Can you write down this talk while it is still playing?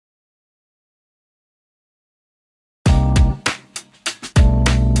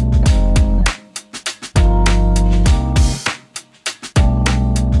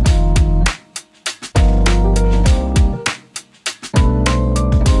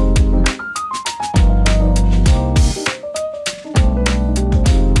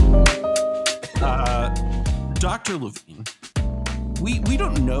Dr. Levine, we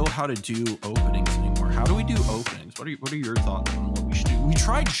don't know how to do openings anymore. How do we do openings? What are your thoughts on what we should do? We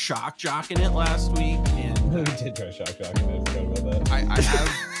tried shock jocking it last week, and we did try shock jocking it. I forgot about that. I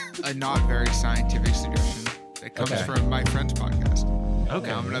have a not very scientific suggestion that comes from my friend's podcast. Okay.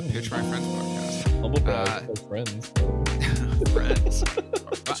 Now I'm going to pitch my friend's podcast. Humble brag, friends. Friends.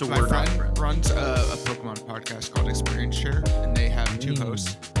 So my friend runs a Pokemon podcast called Experience Share, and they have two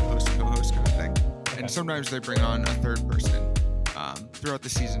hosts, host and co-host kind of thing. And sometimes they bring on a third person. Throughout the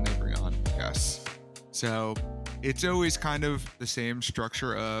season, they bring on guests. So it's always kind of the same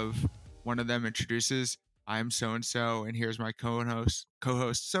structure of one of them introduces, I'm so-and-so, and here's my co-host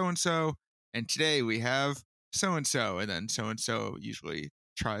so-and-so. And today we have so-and-so, and then so-and-so usually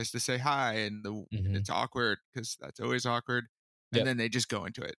tries to say hi, and it's awkward because that's always awkward. And then they just go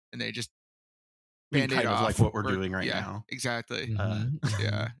into it, and they just Band-Aid kind off, of like what we're doing right yeah, now. Exactly.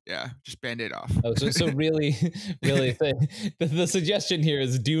 Yeah. Just Band-Aid off. Oh, so really, the suggestion here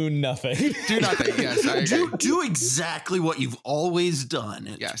is do nothing. Do nothing. Yes, I agree. Do exactly what you've always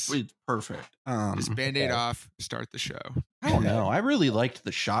done. It's perfect. Just Band-Aid off. Start the show. I don't know. I really liked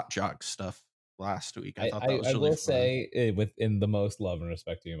the shot jock stuff last week. I thought that was really will fun. say within the most love and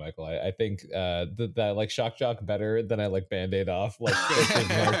respect to you, Michael. I think that I like shock jock better than I like Band-Aid off. Like,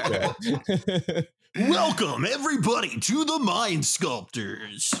 welcome everybody to the Mind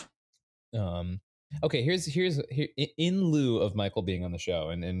Sculptors. Okay, here's in lieu of Michael being on the show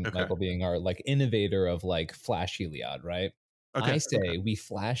and Michael being our like innovator of like Flash Heliod, right? I say we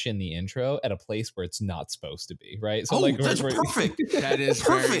flash in the intro at a place where it's not supposed to be, right? So that's perfect. That is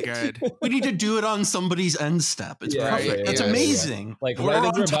perfect. Very good. We need to do it on somebody's end step. It's perfect. That's amazing. Yeah. Like we're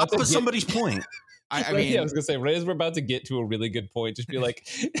on top of somebody's point. I mean, I was gonna say, right as we're about to get to a really good point, just be like,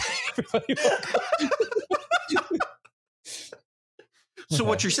 everybody. So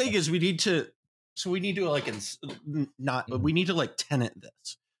what you're saying is we need to like we need to like tenant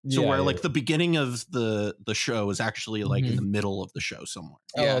this. So like the beginning of the show is actually like in the middle of the show somewhere.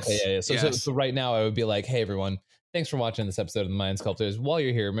 Yes. Oh, okay, yeah. So right now I would be like, hey everyone, thanks for watching this episode of the Mind Sculptors. While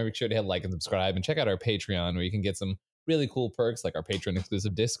you're here, make sure to hit like and subscribe and check out our Patreon where you can get some really cool perks like our Patreon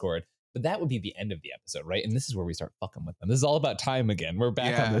exclusive Discord. But that would be the end of the episode, right? And this is where we start fucking with them. This is all about time again. We're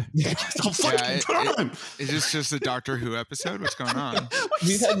back on the it's all fucking time. Is this just a Doctor Who episode? What's going on?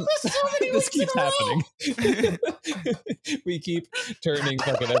 This keeps happening. We keep turning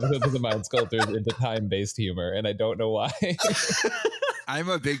fucking episodes of the Mind Sculptors into time-based humor, and I don't know why. I'm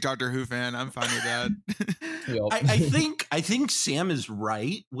a big Doctor Who fan. I'm fine with that. I think Sam is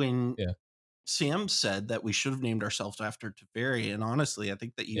right when Sam said that we should have named ourselves after Teferi, and honestly, I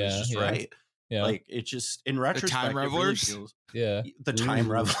think that he was just right. Yeah. Like it just in retrospect, the Time Revelers. The Time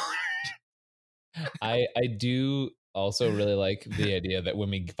Revelers. I do also really like the idea that when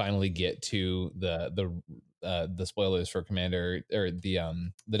we finally get to the spoilers for Commander or the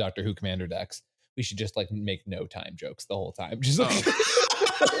Doctor Who Commander decks, we should just like make no time jokes the whole time. Just like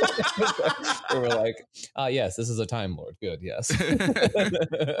we're like, yes, this is a Time Lord. Good, yes.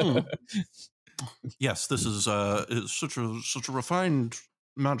 Yes, this is such a refined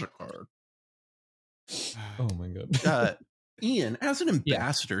magic card. Oh my god. Ian, as an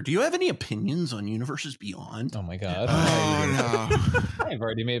ambassador, do you have any opinions on Universes Beyond? Oh my god. No. I've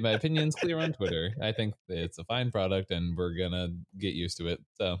already made my opinions clear on Twitter. I think it's a fine product and we're gonna get used to it.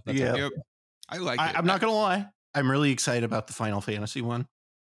 So that's okay. I like it. I'm not gonna lie. I'm really excited about the Final Fantasy one.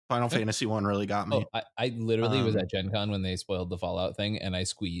 Final Fantasy one really got me. I literally was at Gen Con when they spoiled the Fallout thing, and I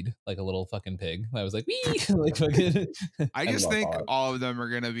squeed like a little fucking pig. I was like, wee! Like fucking. I just think all of them are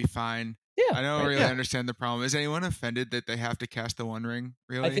gonna be fine. Yeah, I don't really understand the problem. Is anyone offended that they have to cast the One Ring?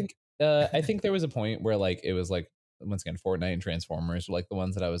 Really? I think there was a point where like it was like once again Fortnite and Transformers were like the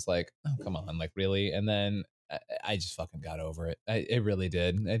ones that I was like, oh come on, like really, and then. I just fucking got over it. It really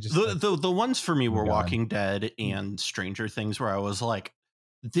did. I just the ones for me were Walking Dead and Stranger Things, where I was like,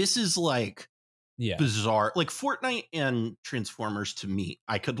 this is like bizarre. Like Fortnite and Transformers to me,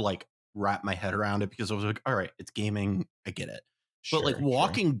 I could like wrap my head around it because I was like, all right, it's gaming, I get it. But like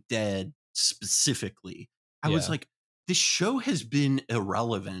Walking Dead specifically, I was like, this show has been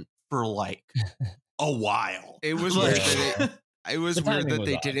irrelevant for like a while. It was like, it was weird that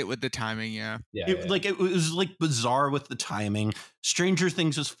they did it with the timing. Like it was like bizarre with the timing. Stranger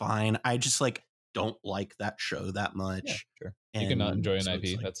Things was fine. I just like don't like that show that much. Sure. You cannot enjoy an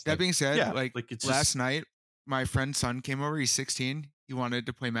IP. Like, that being said, like it's last night, my friend's son came over. He's 16. He wanted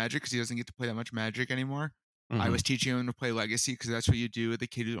to play Magic because he doesn't get to play that much Magic anymore. I was teaching him to play Legacy because that's what you do with a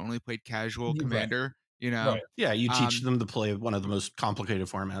kid who only played casual Commander. You know, yeah, you teach them to play one of the most complicated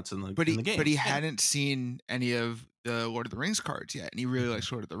formats in the game. But he hadn't seen any of the Lord of the Rings cards yet, and he really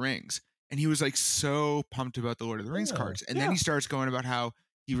likes Lord of the Rings. And he was like so pumped about the Lord of the Rings cards. And then he starts going about how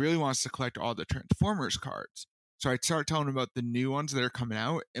he really wants to collect all the Transformers cards. So I started telling him about the new ones that are coming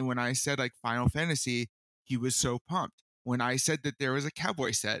out. And when I said like Final Fantasy, he was so pumped. When I said that there was a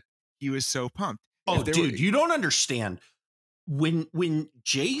cowboy set, he was so pumped. Oh, dude, you don't understand. When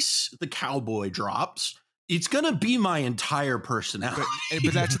Jace the cowboy drops, it's gonna be my entire personality.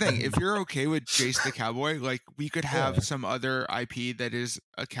 But that's the thing. If you're okay with Jace the cowboy, like we could have some other IP that is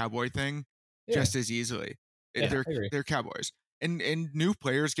a cowboy thing just as easily. They're cowboys. And new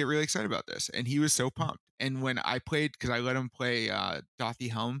players get really excited about this. And he was so pumped. And when I played, because I let him play Dothy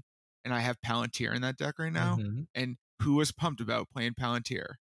Helm, and I have Palantir in that deck right now. And who was pumped about playing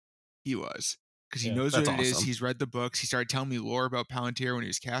Palantir? He was. Because he knows what it is. He's read the books. He started telling me lore about Palantir when he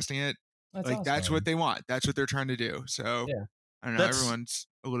was casting it. That's what they want. That's what they're trying to do. So I don't know. Everyone's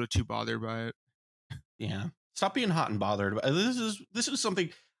a little too bothered by it. Yeah. Stop being hot and bothered. This is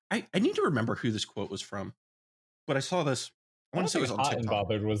something I need to remember who this quote was from. But I saw this. I want to say it was on hot TikTok. And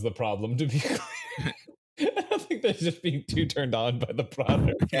bothered was the problem, to be clear. I don't think they're just being too turned on by the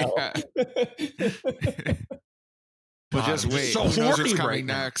product. But just wait. So who knows what's coming right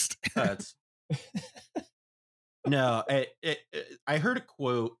next? No, I heard a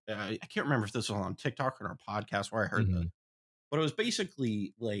quote. I can't remember if this was on TikTok or on our podcast where I heard that, but it was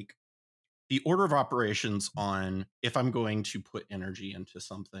basically like the order of operations on if I'm going to put energy into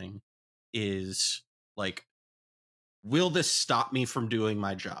something is like, will this stop me from doing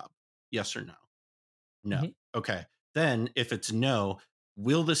my job? Yes or no? No. Okay. Then if it's no,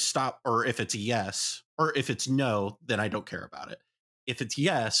 will this stop? Or if it's yes, or if it's no, then I don't care about it. If it's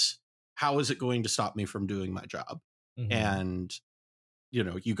yes, how is it going to stop me from doing my job? And,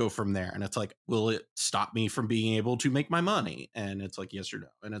 you go from there. And it's like, will it stop me from being able to make my money? And it's like, yes or no.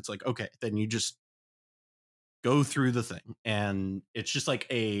 And it's like, okay, then you just go through the thing. And it's just like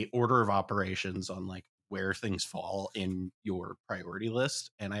a order of operations on like where things fall in your priority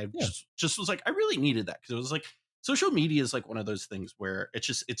list. And I just was like, I really needed that, because it was like, social media is like one of those things where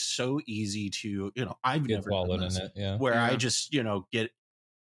it's so easy to, I've never done this, where I just, get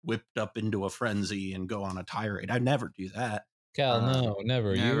whipped up into a frenzy and go on a tirade. I never do that. Cal, no,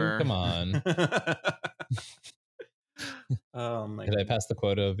 never. You come on. Oh my! Did I pass the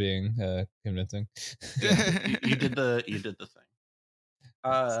quota of being convincing? you did the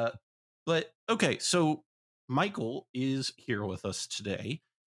thing. But okay, so Michael is here with us today.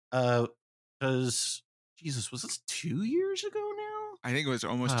 Because Jesus, was this 2 years ago now? I think it was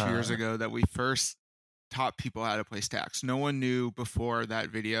almost 2 years ago that we first taught people how to play Stax. No one knew before that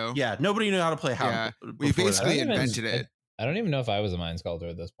video. Yeah, nobody knew how to play we basically invented it. I don't even know if I was a Mind Sculptor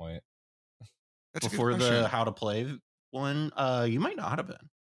at this point. That's before the how to play one. You might not have been.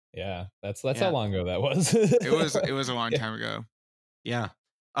 Yeah, that's how long ago that was. it was a long time ago. Yeah.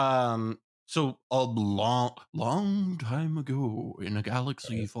 So a long time ago in a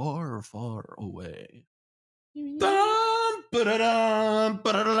galaxy far, far away.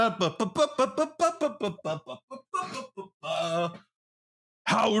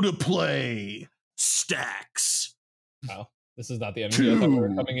 How to play Stax. Wow, this is not the energy I thought we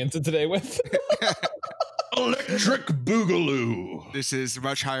were coming into today with. Electric Boogaloo. This is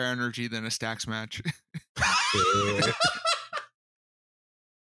much higher energy than a Stax match.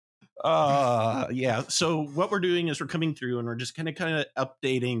 Yeah. So what we're doing is we're coming through and we're just kind of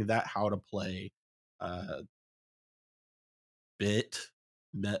updating that how to play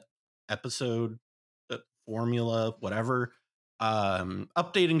episode formula, whatever.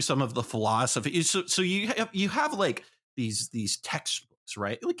 Updating some of the philosophy. So you have like these textbooks,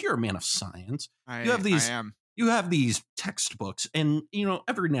 right? Like you're a man of science. You have these textbooks, and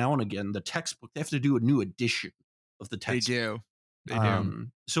every now and again the textbook, they have to do a new edition of the textbook. They do.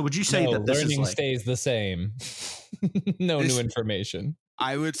 So would you say that this learning is like, stays the same? New information.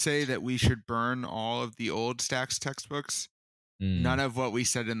 I would say that we should burn all of the old Stax textbooks. None of what we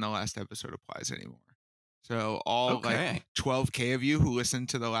said in the last episode applies anymore. So like 12K of you who listened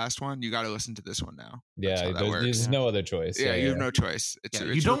to the last one, you got to listen to this one now. Yeah, there's no other choice. Yeah, you have no choice. It's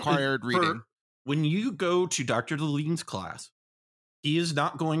required reading. When you go to Dr. Delene's class, he is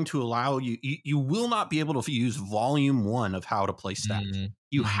not going to allow you. You will not be able to use volume 1 of how to play Stax.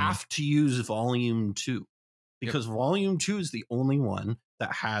 You have to use volume 2, because volume 2 is the only one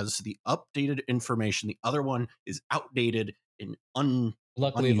that has the updated information. The other one is outdated and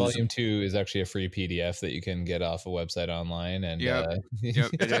Luckily, unusable. volume 2 is actually a free PDF that you can get off a website online. And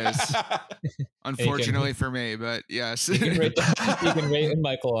it is. Unfortunately for me, but yes. You can rate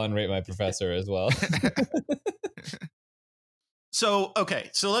Michael on Rate My Professor as well. So, okay.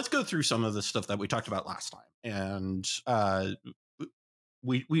 So let's go through some of the stuff that we talked about last time. And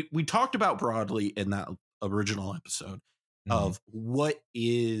we talked about broadly in that original episode of what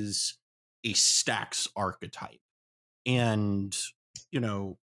is a Stax archetype. And,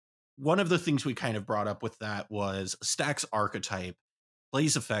 one of the things we kind of brought up with that was Stax archetype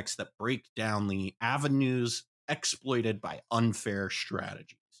plays effects that break down the avenues exploited by unfair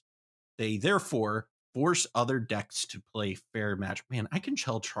strategies. They therefore force other decks to play fair match. Man, I can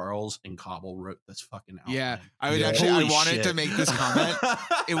tell Charles and Cobble wrote this fucking outline. Yeah, I wanted to make this comment.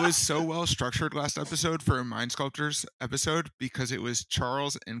 It was so well structured last episode for a Mind Sculptors episode because it was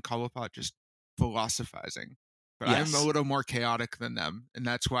Charles and Cobblepot just philosophizing. But yes. I'm a little more chaotic than them, and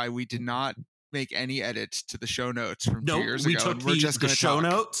that's why we did not make any edits to the show notes from 2 years ago. We took the show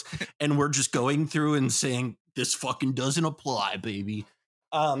notes and we're just going through and saying this fucking doesn't apply, baby.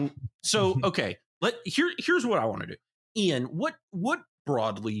 So okay, here's what I want to do. Ian, what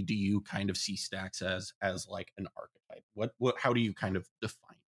broadly do you kind of see Stax as like an archetype? What how do you kind of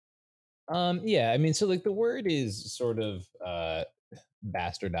define? Yeah, I mean, so like the word is sort of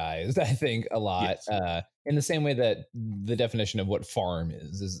bastardized, I think, a lot. Yes. In the same way that the definition of what farm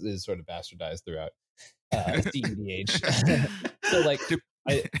is sort of bastardized throughout cEDH. So like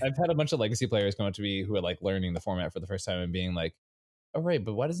I've had a bunch of legacy players come up to me who are like learning the format for the first time and being like, oh, right,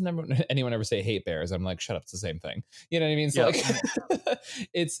 but why doesn't anyone ever say hate bears? I'm like, shut up, it's the same thing. You know what I mean? So like,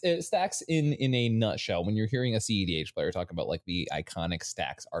 it's Stax in a nutshell. When you're hearing a cEDH player talk about like the iconic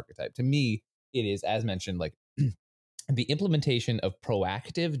Stax archetype, to me, it is, as mentioned, like the implementation of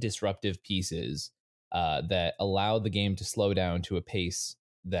proactive, disruptive pieces that allow the game to slow down to a pace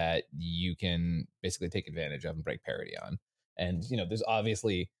that you can basically take advantage of and break parity on. And, there's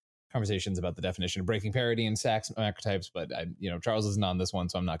obviously conversations about the definition of breaking parity in Stax archetypes, but Charles isn't on this one,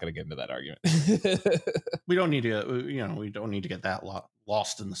 so I'm not going to get into that argument. We don't need to get that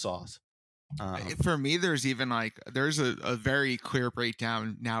lost in the sauce. For me, there's even there's a very clear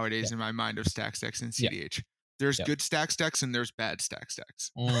breakdown nowadays in my mind of Stax decks in cEDH. Yeah. There's good Stax decks and there's bad Stax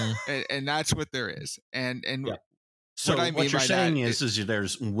decks, and that's what there is. And so what you're saying is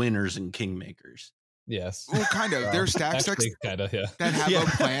there's winners and kingmakers. Yes. Well, kind of. There's Stax decks that have a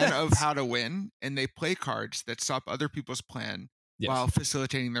plan of how to win, and they play cards that stop other people's plan while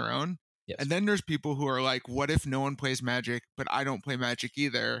facilitating their own. Yes. And then there's people who are like, what if no one plays Magic, but I don't play Magic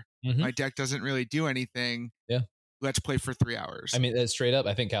either? My deck doesn't really do anything. Yeah. Let's play for 3 hours. I mean, straight up,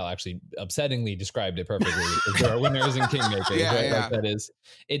 I think Cal actually upsettingly described it perfectly. There are winners and kingmakers. Right? Like that is,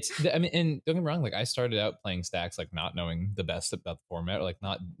 and don't get me wrong, like I started out playing Stax, like not knowing the best about the format, or like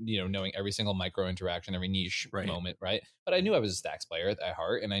not, knowing every single micro interaction, every niche moment, right? But I knew I was a Stax player at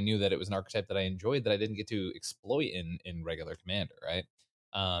heart, and I knew that it was an archetype that I enjoyed that I didn't get to exploit in regular Commander, right?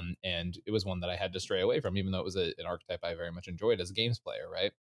 And it was one that I had to stray away from, even though it was an archetype I very much enjoyed as a games player,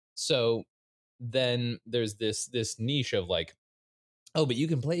 right? So then there's this niche of like, oh, but you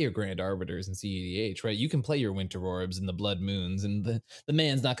can play your Grand Arbiters in cEDH, right? You can play your Winter Orbs and the Blood Moons, and the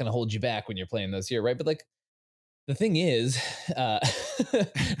man's not going to hold you back when you're playing those here, right? But like, the thing is,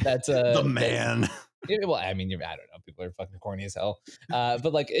 that's the man. Well, I mean, I don't know. People are fucking corny as hell.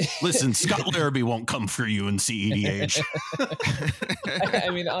 But like, listen, Scott Larrabee won't come for you in cEDH. I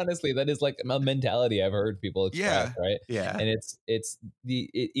mean, honestly, that is like a mentality I've heard people express, right? Yeah. And it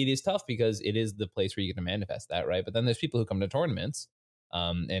is tough because it is the place where you can manifest that, right? But then there's people who come to tournaments,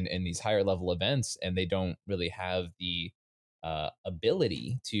 and these higher level events, and they don't really have the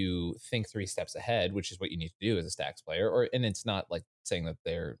ability to think 3 steps ahead, which is what you need to do as a Stax player. And it's not like saying that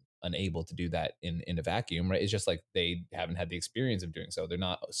they're unable to do that in a vacuum, right? It's just like they haven't had the experience of doing so. They're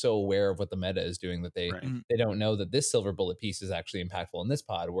not so aware of what the meta is doing that they don't know that this silver bullet piece is actually impactful in this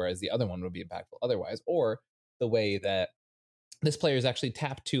pod, whereas the other one would be impactful otherwise, or the way that this player is actually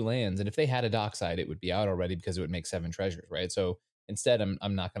tapped 2 lands, and if they had a dockside, it would be out already because it would make 7 treasures, right? So instead,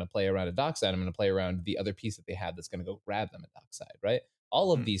 I'm not going to play around a dockside. I'm going to play around the other piece that they have that's going to go grab them at dockside, right?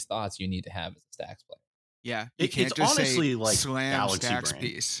 All of these thoughts you need to have as a Stax player. Yeah, you can't it's just honestly say like slam Galaxy Stax Brain.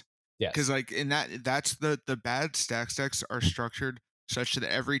 piece. Yeah, because like in that's the bad Stax decks are structured such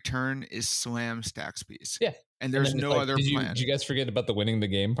that every turn is slam Stax piece. Yeah, and there's no other plan. Did you guys forget about the winning the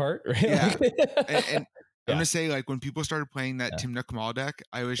game part? Right? Yeah, and I'm gonna say, like, when people started playing that Timna Kamal deck,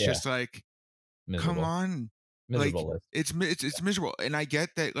 I was just like, miserable. Come on. Miserable like it's miserable. And I get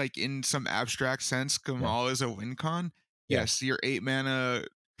that, like, in some abstract sense, Kamal is a win con. Yes, your 8 mana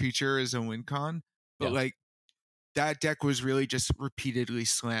creature is a win con, but like that deck was really just repeatedly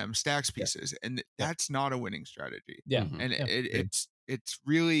slam Stax pieces, and that's not a winning strategy. Yeah, and it's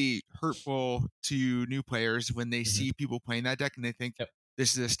really hurtful to new players when they see people playing that deck and they think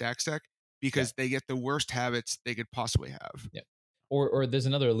this is a Stax deck, because they get the worst habits they could possibly have. Yeah. Or there's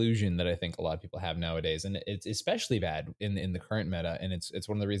another illusion that I think a lot of people have nowadays, and it's especially bad in the current meta, and it's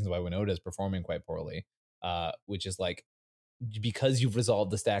one of the reasons why Winota is performing quite poorly, which is like, because you've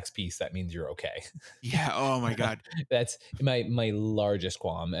resolved the Stax piece, that means you're okay. Yeah. Oh my God. That's my largest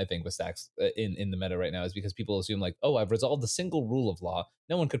qualm, I think, with Stax in the meta right now, is because people assume like, oh, I've resolved a single rule of law.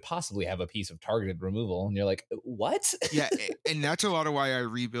 No one could possibly have a piece of targeted removal. And you're like, what? Yeah. And that's a lot of why I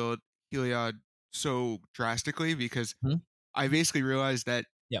rebuild Heliod so drastically, because I basically realized that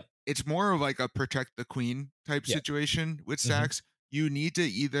it's more of like a protect the queen type situation with Stax. You need to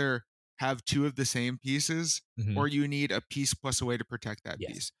either have two of the same pieces, or you need a piece plus a way to protect that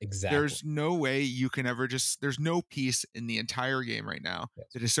piece. Exactly. There's no way you can ever there's no piece in the entire game right now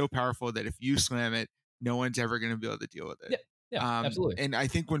that is so powerful that if you slam it, no one's ever going to be able to deal with it. Yeah, absolutely. And I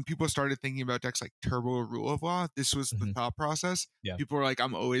think when people started thinking about decks like Turbo or Rule of Law, this was the thought process. People were like,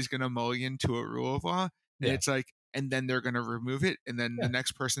 I'm always going to mulligan to a Rule of Law. And it's like, and then they're going to remove it, and then the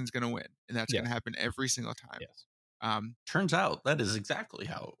next person's going to win. And that's going to happen every single time. Turns out that is exactly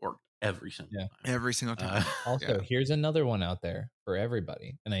how it worked every single time. Every single time. Also, here's another one out there for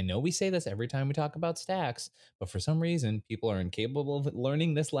everybody. And I know we say this every time we talk about Stax, but for some reason, people are incapable of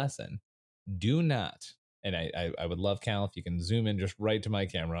learning this lesson. Do not. And I would love, Cal, if you can zoom in just right to my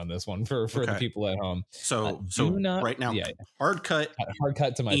camera on this one for the people at home. So right now, hard cut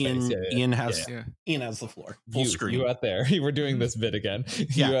to my face. Ian has the floor. Full screen. You out there. You were doing this bit again.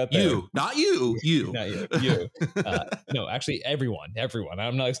 Not you. Not you. No, actually, everyone.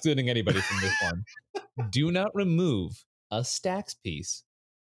 I'm not excluding anybody from this one. Do not remove a Stax piece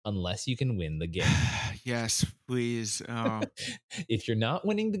unless you can win the game. Yes, please. Oh. If you're not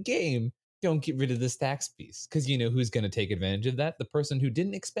winning the game, don't get rid of the Stax piece, because you know who's going to take advantage of that? The person who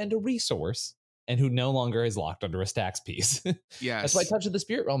didn't expend a resource and who no longer is locked under a Stax piece. Yes. That's why Touch of the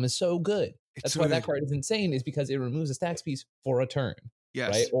Spirit Realm is so good. That's why that card is insane, is because it removes a Stax piece for a turn.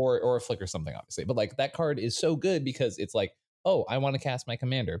 Yes. Right? Or a flicker something, obviously. But like, that card is so good because it's like, oh, I want to cast my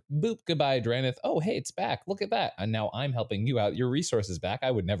commander. Boop, goodbye, Dranith. Oh, hey, it's back. Look at that. And now I'm helping you out. Your resource is back.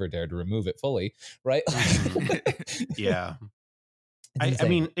 I would never dare to remove it fully. Right? Yeah. I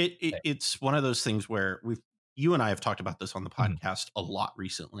mean, it's one of those things where you and I have talked about this on the podcast a lot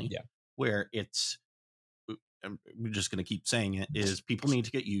recently. Yeah, where we're just going to keep saying it, is people need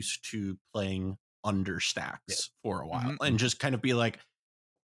to get used to playing under Stax for a while and just kind of be like,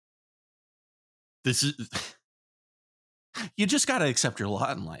 this is you just got to accept your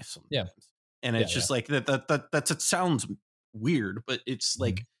lot in life sometimes. Yeah, and it's just like that. It sounds weird, but it's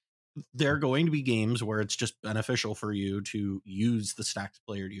like, there are going to be games where it's just beneficial for you to use the Stax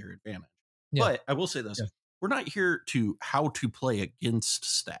player to your advantage. Yeah. But I will say this, we're not here to how to play against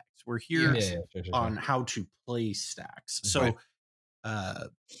Stax. We're here on how to play Stax. So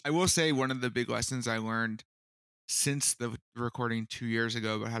I will say one of the big lessons I learned since the recording 2 years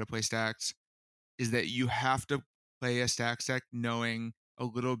ago about how to play Stax is that you have to play a Stax deck knowing a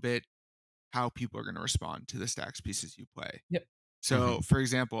little bit how people are going to respond to the Stax pieces you play. Yep. So, for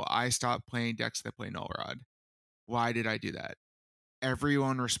example, I stopped playing decks that play Null Rod. Why did I do that?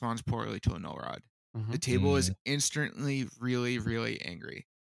 Everyone responds poorly to a Null Rod. The table is instantly really, really angry.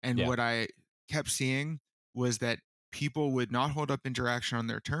 And what I kept seeing was that people would not hold up interaction on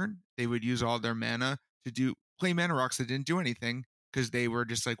their turn. They would use all their mana to play mana rocks that didn't do anything, because they were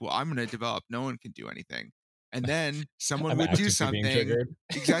just like, well, I'm going to develop. No one can do anything. And then someone would do something.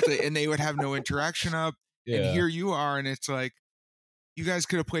 Exactly. And they would have no interaction up. And here you are. And it's like, you guys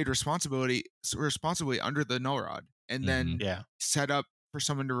could have played responsibly under the Null Rod and then set up for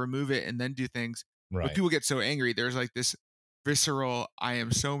someone to remove it and then do things. Right. But people get so angry. There's like this visceral, I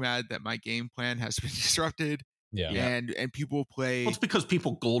am so mad that my game plan has been disrupted. Yeah. And people play. Well, it's because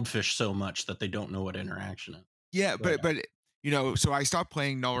people goldfish so much that they don't know what interaction is. Yeah, but so I stopped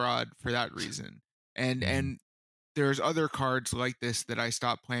playing Null Rod for that reason. And there's other cards like this that I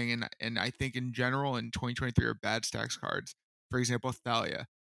stopped playing, and I think in general in 2023 are bad Stax cards. For example, Thalia.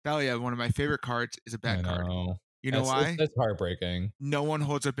 Thalia, one of my favorite cards, is a bad card. You know why? That's heartbreaking. No one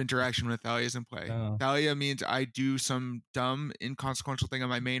holds up interaction when Thalia's in play. Thalia means I do some dumb, inconsequential thing on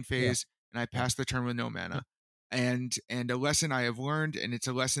my main phase, and I pass the turn with no mana. And a lesson I have learned, and it's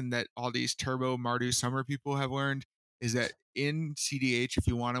a lesson that all these Turbo, Mardu, Summer people have learned, is that in cEDH, if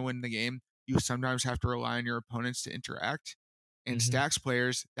you want to win the game, you sometimes have to rely on your opponents to interact. And Stax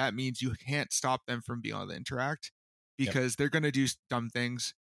players, that means you can't stop them from being able to interact, because they're going to do dumb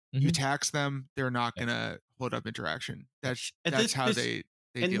things. You tax them, they're not going to hold up interaction. That's how they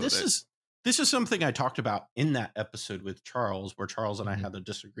deal with it. This is something I talked about in that episode with Charles, where Charles and I had a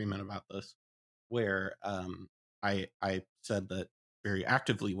disagreement about this, where I said that very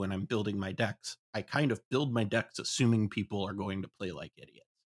actively when I'm building my decks. I kind of build my decks assuming people are going to play like idiots.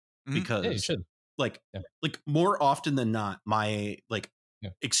 Because you should. like more often than not, my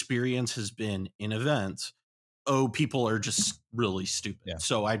experience has been in events, people are just really stupid.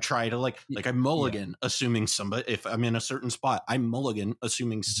 So I try to I mulligan assuming somebody, if I'm in a certain spot, I mulligan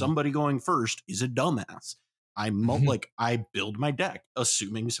assuming somebody going first is a dumbass. I build my deck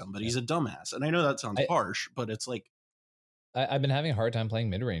assuming somebody's a dumbass. And I know that sounds harsh, but it's like I've been having a hard time playing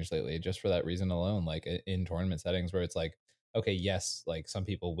mid-range lately just for that reason alone, like in tournament settings where it's like, okay, yes, like some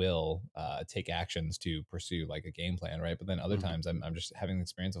people will take actions to pursue like a game plan, right? But then other times I'm just having the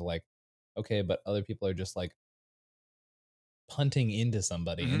experience of like, okay, but other people are just like punting into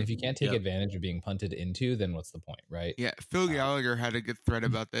somebody. And if you can't take advantage of being punted into, then what's the point, right? Yeah, Phil Gallagher had a good thread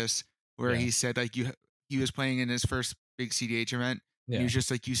about this where he said like he was playing in his first big cEDH event. And he was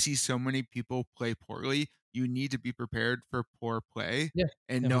just like, you see so many people play poorly. You need to be prepared for poor play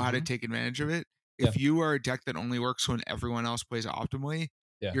and know how to take advantage of it. If you are a deck that only works when everyone else plays optimally,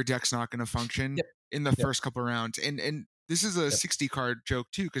 your deck's not going to function in the first couple rounds. And this is a 60 card joke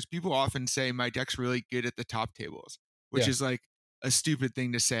too, because people often say my deck's really good at the top tables, which is like a stupid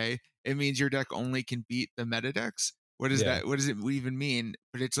thing to say. It means your deck only can beat the meta decks. What is that? What does it even mean?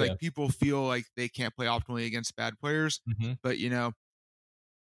 But it's like people feel like they can't play optimally against bad players, but you know,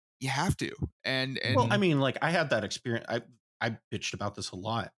 you have to. And well, I mean, like I had that experience. I bitched about this a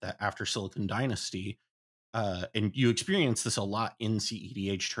lot that after Silicon Dynasty, and you experience this a lot in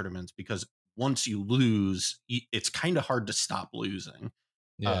cEDH tournaments because once you lose, it's kind of hard to stop losing.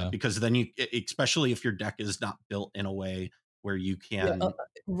 Because then you, especially if your deck is not built in a way where you can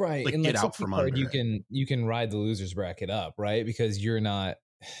and get out from under. You can ride the losers bracket up, right? Because you're not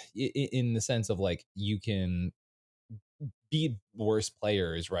in the sense of like you can be worse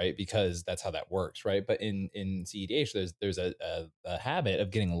players, right? Because that's how that works, right? But in cEDH, there's a habit of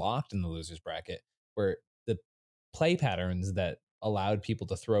getting locked in the losers bracket where the play patterns that allowed people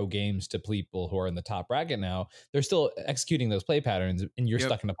to throw games to people who are in the top bracket now, they're still executing those play patterns, and you're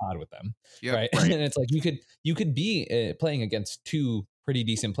stuck in a pod with them, right? And it's like you could be playing against two pretty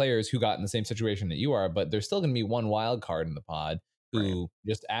decent players who got in the same situation that you are, but there's still going to be one wild card in the pod who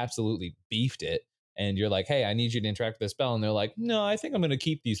just absolutely beefed it. And you're like, hey, I need you to interact with this spell. And they're like, no, I think I'm going to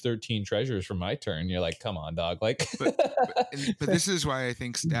keep these 13 treasures for my turn. You're like, come on, dog. Like, but this is why I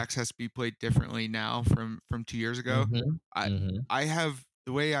think Stax has to be played differently now from 2 years ago. I have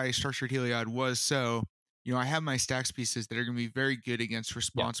the way I structured Heliod was so, you know, I have my Stax pieces that are going to be very good against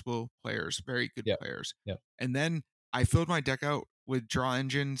responsible players, very good players. And then I filled my deck out with draw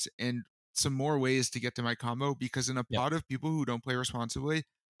engines and some more ways to get to my combo, because in a pod of people who don't play responsibly,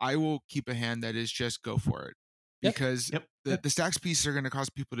 I will keep a hand that is just go for it, because the Stax pieces are going to cause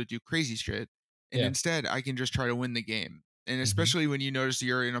people to do crazy shit. And instead I can just try to win the game. And especially when you notice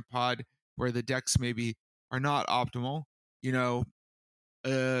you're in a pod where the decks maybe are not optimal, you know,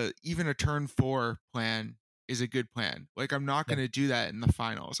 even a turn 4 plan is a good plan. Like I'm not going to do that in the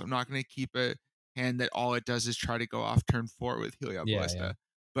finals. I'm not going to keep a hand that all it does is try to go off turn 4 with Heliod Ballista.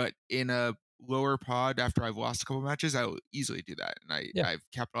 But in a lower pod, after I've lost a couple matches, I will easily do that, and I've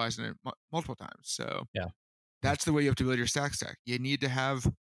capitalized on it multiple times. So that's the way you have to build your Stax deck. You need to have.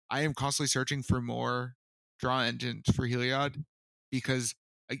 I am constantly searching for more draw engines for Heliod, because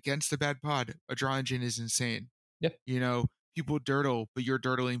against the bad pod, a draw engine is insane. You know, people dirtle, but you're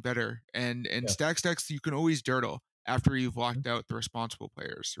dirtling better. And Stax decks, you can always dirtle after you've locked out the responsible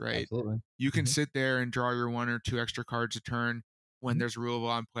players, right? Absolutely. You can sit there and draw your 1 or 2 extra cards a turn when there's a rule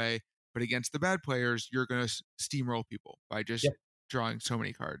on play. But against the bad players, you're going to steamroll people by just drawing so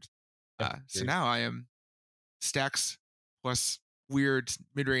many cards. So now I am Stax plus weird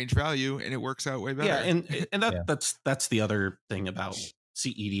mid-range value, and it works out way better. Yeah, and that's the other thing about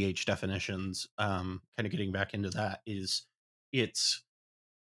cEDH definitions. Kind of getting back into that, is it's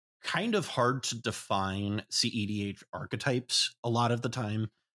kind of hard to define cEDH archetypes a lot of the time,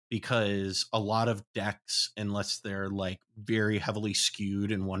 because a lot of decks, unless they're like very heavily skewed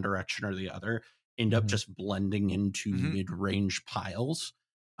in one direction or the other, end up just blending into mid-range piles,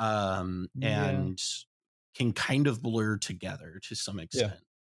 and can kind of blur together to some extent.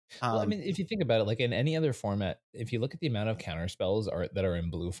 Well, I mean, if you think about it, like in any other format, if you look at the amount of counter spells that are in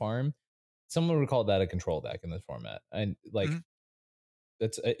blue farm, someone would call that a control deck in this format. And like,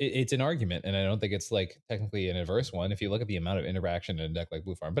 it's an argument, and I don't think it's like technically an adverse one if you look at the amount of interaction in a deck like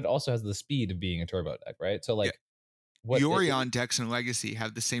Blue Farm, but it also has the speed of being a turbo deck, right? So like Yorion decks in Legacy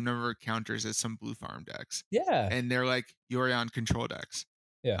have the same number of counters as some Blue Farm decks. And they're like Yorion control decks.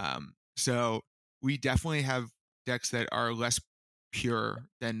 So we definitely have decks that are less pure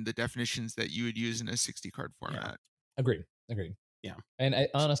than the definitions that you would use in a 60 card format. Agreed. Yeah. And I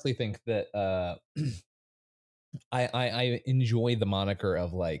honestly think that I enjoy the moniker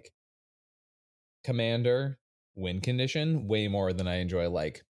of like commander win condition way more than I enjoy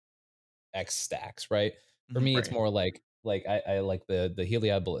like X stacks, right? For me, it's more like I like the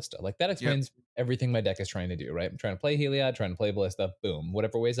Heliod Ballista. Like that explains everything my deck is trying to do, right? I'm trying to play Heliod, trying to play Ballista, boom.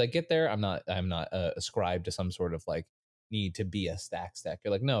 Whatever ways I get there, I'm not ascribed to some sort of like need to be a Stax deck.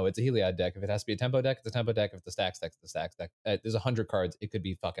 You're like, no, it's a Heliod deck. If it has to be a tempo deck, it's a tempo deck. If it's a Stax deck, it's a Stax deck. There's 100 cards. It could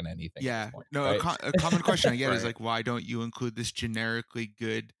be fucking anything. Yeah. At this point, no, right? a common question I get is like, why don't you include this generically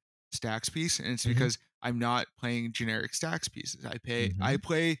good Stax piece? And it's because I'm not playing generic Stax pieces. I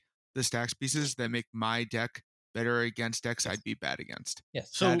play the Stax pieces that make my deck better against decks I'd be bad against.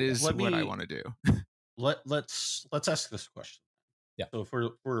 Yes. So that is what I want to do. Let's ask this question. Yeah. So if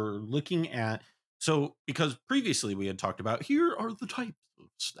we're looking at, because previously we had talked about, here are the types of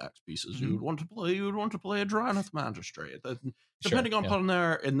Stax pieces you would want to play. You would want to play a Dryneth Magistrate. Depending upon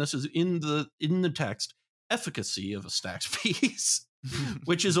there, and this is in the text, efficacy of a Stax piece,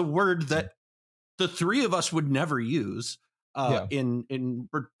 which is a word that the three of us would never use in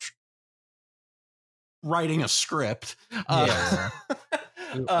writing a script. The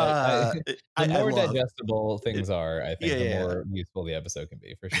more digestible things are, I think, the more useful the episode can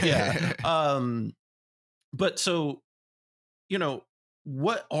be, for sure. Yeah. But so,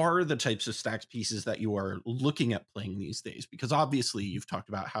 what are the types of Stax pieces that you are looking at playing these days? Because obviously you've talked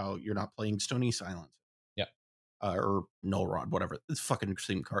about how you're not playing Stony Silence. Yeah. Or Null Rod, whatever. It's fucking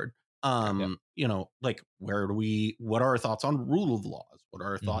same card. Like what are our thoughts on Rule of Laws? What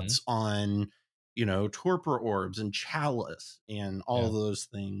are our thoughts on, Torpor Orbs and Chalice and all of those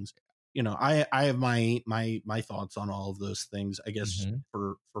things? I have my thoughts on all of those things. I guess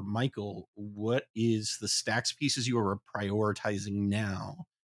for Michael, what is the Stax pieces you are prioritizing now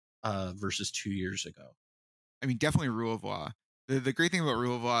versus 2 years ago? I mean, definitely Rule of Law. The great thing about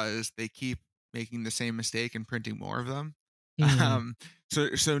Rule of Law is they keep making the same mistake and printing more of them.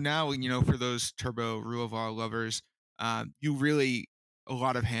 So now, for those turbo Rule of Law lovers, you really, a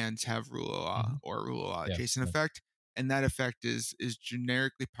lot of hands have Rule of Law or Rule of Law adjacent effect. And that effect is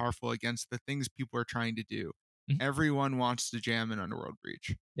generically powerful against the things people are trying to do. Everyone wants to jam an Underworld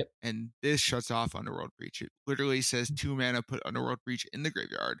Breach. And this shuts off Underworld Breach. It literally says 2 mana, put Underworld Breach in the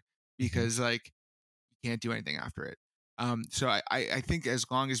graveyard because you can't do anything after it. So I think as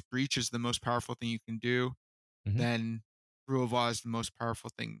long as Breach is the most powerful thing you can do, then Rule of Law is the most powerful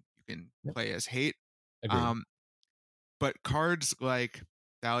thing you can play as hate. But cards like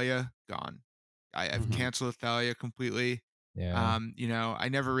Thalia, gone. I've canceled Thalia completely. Yeah. I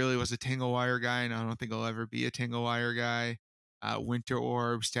never really was a Tangle Wire guy, and I don't think I'll ever be a Tangle Wire guy. Winter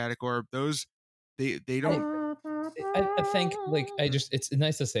Orb, Static Orb, those they don't. I think it's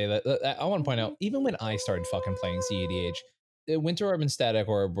nice to say that. I want to point out, even when I started fucking playing cEDH, Winter Orb and Static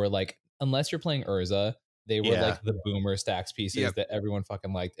Orb were like, unless you're playing Urza, they were like the boomer Stax pieces that everyone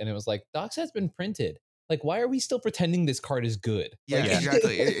fucking liked, and it was like, Docs has been printed. Like, why are we still pretending this card is good? Yeah,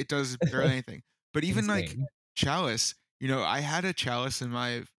 exactly. It does barely anything. But even like Chalice, I had a Chalice in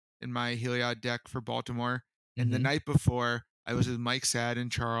my Heliod deck for Baltimore, and the night before I was with Mike Sad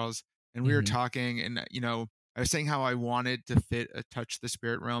and Charles, and we were talking, and I was saying how I wanted to fit a Touch the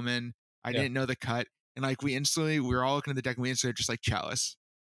Spirit Realm in. I didn't know the cut, and like we were all looking at the deck, and we instantly just like Chalice,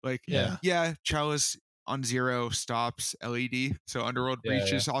 like Chalice on 0 stops LED, so Underworld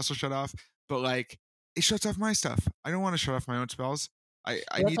Breach is also shut off, but like it shuts off my stuff. I don't want to shut off my own spells. I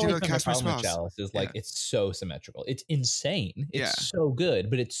need to cast my spells. Chalice is like it's so symmetrical. It's insane. It's so good,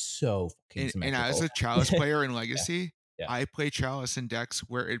 but it's so fucking symmetrical. And as a Chalice player in Legacy, I play Chalice in decks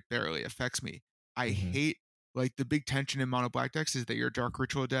where it barely affects me. I hate like the big tension in mono black decks is that you're a Dark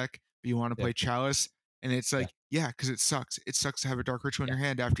Ritual deck, but you want to play Chalice, and it's like because it sucks. It sucks to have a Dark Ritual in your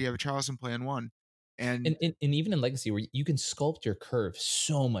hand after you have a Chalice and play on 1. And even in Legacy, where you can sculpt your curve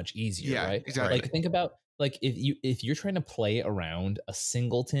so much easier, right? Exactly. Like think about like if you're trying to play around a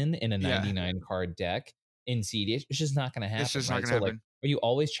singleton in a 99 card deck in cEDH, it's just not going to happen. It's just not going to happen. Like, are you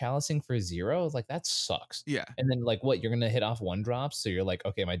always chalicing for 0? Like that sucks. Yeah. And then like what, you're going to hit off 1-drops, so you're like,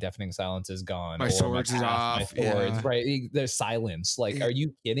 okay, my Deafening Silence is gone. My Swords is off. My Swords, right? There's silence. Like, are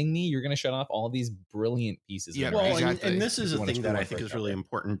you kidding me? You're going to shut off all these brilliant pieces. Yeah, well, exactly. And this is a thing that I think is really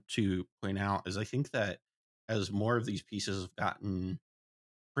important to point out, is I think that as more of these pieces have gotten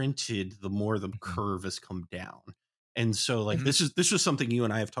printed, the more the curve has come down. And so like this was something you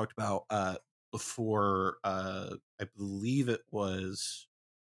and I have talked about before. I believe it might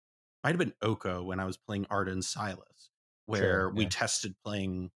have been Oko when I was playing Arda and Silas, where we tested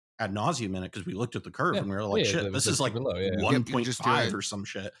playing ad nauseum in it because we looked at the curve and we were like, shit, this is like 1.5 or some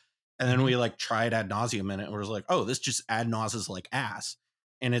shit. And then we like tried ad nauseum, and it was like, oh, this just ad nauseous like ass.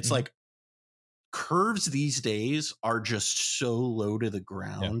 And it's like curves these days are just so low to the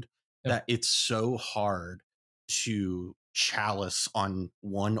ground that it's so hard to chalice on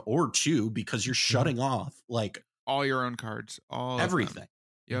one or two because you're shutting off like all your own cards, all everything.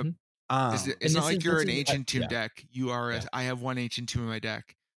 Yep. It's not like you're an Ancient Tomb deck. You are. I have one Ancient Tomb in my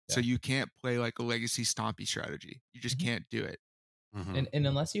deck, so you can't play like a Legacy Stompy strategy. You just can't do it. And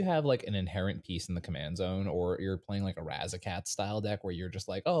unless you have like an inherent piece in the command zone, or you're playing like a Razzacat style deck where you're just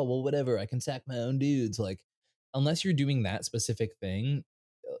like, oh well, whatever, I can sack my own dudes. Like, unless you're doing that specific thing,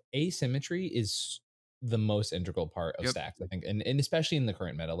 asymmetry is the most integral part of Stax, I think, and especially in the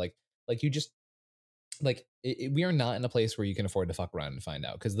current meta. Like you just like we are not in a place where you can afford to fuck around and find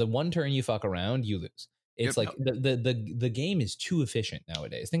out, because the one turn you fuck around, you lose. It's like the game is too efficient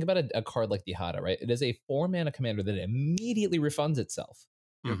nowadays. Think about a card like Dihada, right? It is a 4-mana commander that immediately refunds itself.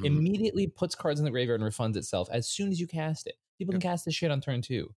 Immediately puts cards in the graveyard and refunds itself as soon as you cast it. People can cast this shit on turn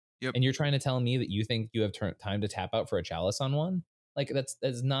 2. And you're trying to tell me that you think you have time to tap out for a chalice on one? Like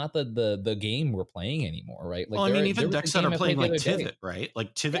that's not the game we're playing anymore, right? Like, well, I mean, even decks that are playing like Tivit, right?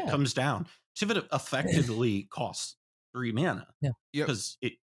 Like Tivit comes down. Tivit effectively costs 3 mana because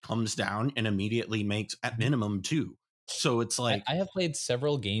it comes down and immediately makes at minimum 2. So it's like I have played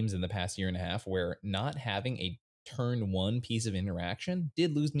several games in the past year and a half where not having a turn 1 piece of interaction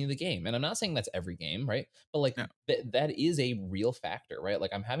did lose me the game. And I'm not saying that's every game, right? But like that is a real factor, right?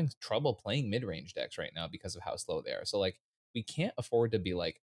 Like I'm having trouble playing mid-range decks right now because of how slow they are. So like we can't afford to be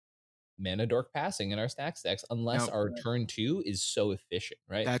like mana dork passing in our Stax decks unless our turn 2 is so efficient,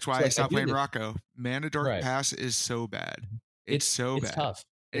 right? That's why I stopped playing Rocco. Mana dork pass is so bad. It's so bad. It's tough.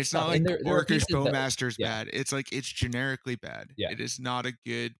 It's not like Orcish Bowmaster's bad. It's like it's generically bad. It is not a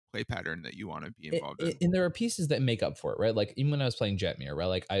good play pattern that you want to be involved in. And there are pieces that make up for it, right? Like even when I was playing Jetmir, right?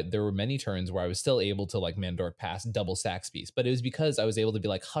 Like there were many turns where I was still able to like Mandork pass double sack piece, but it was because I was able to be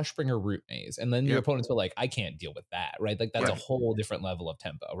like Hushbringer Root Maze, and then your opponents were like, I can't deal with that, right? Like that's a whole different level of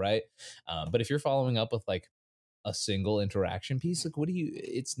tempo, right? But if you're following up with like a single interaction piece, like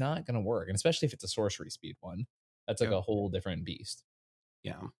it's not going to work, and especially if it's a sorcery speed one, that's like a whole different beast.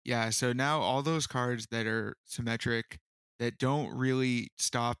 Yeah. So now all those cards that are symmetric that don't really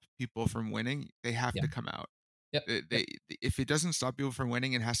stop people from winning, they have to come out. If it doesn't stop people from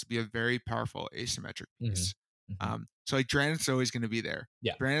winning, it has to be a very powerful asymmetric piece. So like Drannith's always going to be there.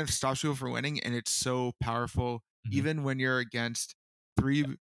 Drannith stops people from winning, and it's so powerful. Even when you're against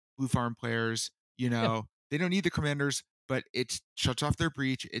 3 blue farm players, you know, they don't need the commanders, but it shuts off their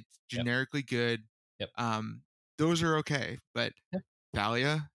breach. It's generically good. Those are okay, but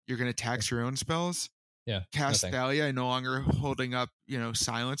Thalia, you're going to tax your own spells. Cast Thalia and no longer holding up, you know,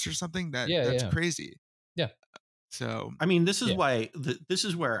 silence or something. That's crazy. So I mean, this is why this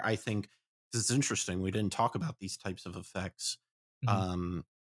is where I think this is interesting. We didn't talk about these types of effects in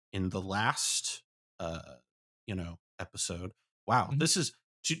the last episode. Wow, this is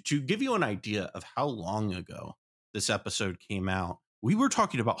to give you an idea of how long ago this episode came out. We were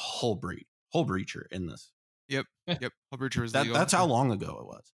talking about Hull Breacher in this. Hull Breacher was legal. That's how long ago it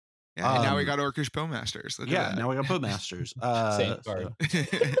was. Yeah, and now we got Orcish Bowmasters. Now we got Bowmasters. Same card.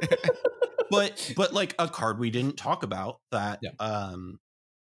 but like a card we didn't talk about that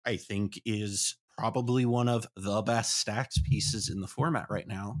I think is probably one of the best Stax pieces in the format right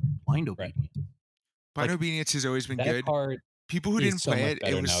now. Blind Obedience. Blind Obedience has always been good. People who didn't play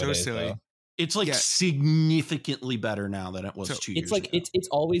it was so silly. Though. It's like significantly better now than it was 2 years ago. It's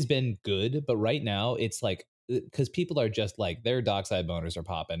always been good, but right now it's like, because people are just like, their dockside boners are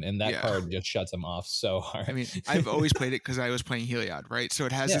popping, and that card just shuts them off so hard. I mean, I've always played it because I was playing Heliod, right? So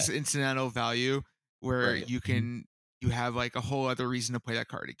it has this incidental value where you have like a whole other reason to play that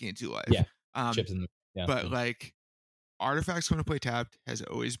card. It gains you life. Chips in the, but like Artifacts when to play tapped has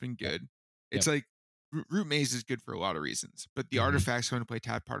always been good. It's like Root Maze is good for a lot of reasons, but the Artifacts when to play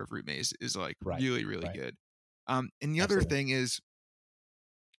tapped part of Root Maze is like really good. And the other thing is,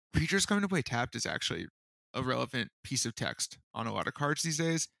 creatures coming to play tapped is actually a relevant piece of text on a lot of cards these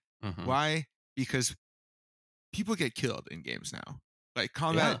days. Why? Because people get killed in games now. Like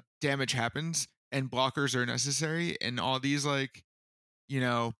combat damage happens and blockers are necessary, and all these like, you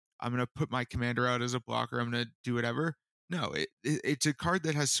know, I'm going to put my commander out as a blocker, I'm going to do whatever. No, it's a card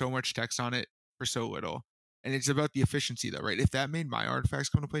that has so much text on it for so little. And it's about the efficiency though, right? If that made my artifacts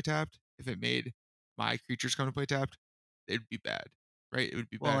come to play tapped, if it made my creatures come to play tapped, it'd be bad, right? It would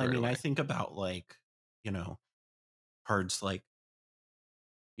be bad. Well, I mean, I think about like, you know, cards like,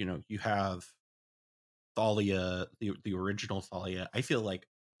 you know, you have Thalia, the original Thalia. I feel like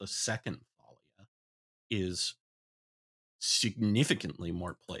the second Thalia is significantly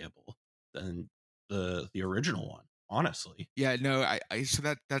more playable than the original one, honestly. Yeah, no, I so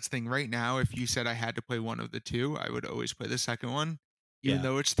that's the thing. Right now, if you said I had to play one of the two, I would always play the second one, even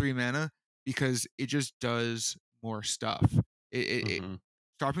though it's 3 mana, because it just does more stuff. It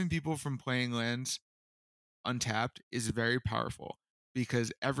stopping people from playing lands untapped is very powerful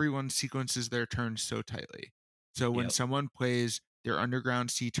because everyone sequences their turns so tightly. So when someone plays their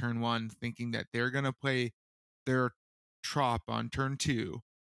Underground Sea turn 1 thinking that they're going to play their Trop on turn 2,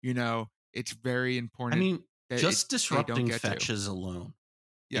 it's very important. I mean, just disrupting fetches alone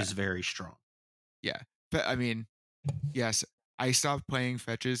is very strong. Yeah. But I mean, yes, I stopped playing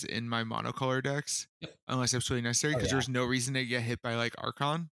fetches in my monocolor decks unless absolutely necessary because there's no reason to get hit by like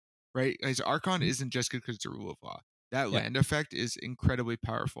Archon, right? Because Archon isn't just good because it's a rule of law. That land effect is incredibly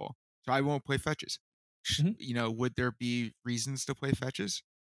powerful. So I won't play fetches. Would there be reasons to play fetches?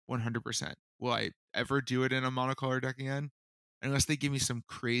 100%. Will I ever do it in a monocolor deck again? Unless they give me some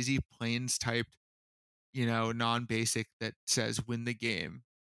crazy plains typed, non-basic that says win the game.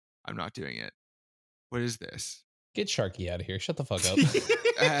 I'm not doing it. What is this? Get Sharky out of here. Shut the fuck up.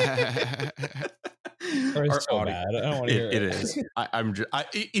 Or it's so bad. I don't want to hear it. It is.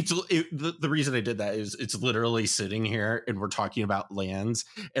 The reason I did that is it's literally sitting here and we're talking about lands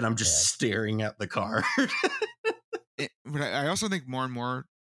and I'm just staring at the card. But I also think more and more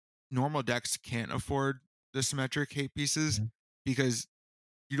normal decks can't afford the symmetric hate pieces because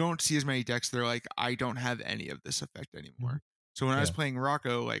you don't see as many decks that are like, I don't have any of this effect anymore. So when I was playing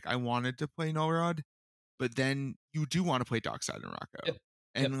Rocco, like I wanted to play Null Rod, but then you do want to play Dockside and Rocco.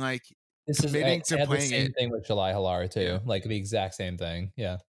 And like committing to playing the same thing with Shalai Halar too. Like the exact same thing.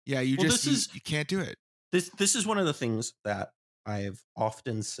 Yeah. Yeah, you can't do it. This is one of the things that I've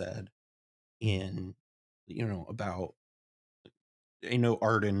often said about I know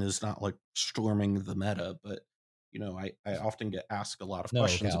Arden is not like storming the meta, but I often get asked a lot of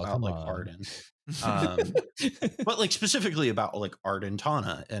questions about like Arden, but like specifically about like Arden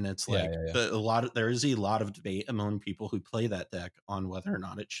Tana, and it's like there is a lot of debate among people who play that deck on whether or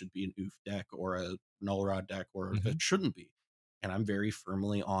not it should be an oof deck or a Null Rod deck or if it shouldn't be, and I'm very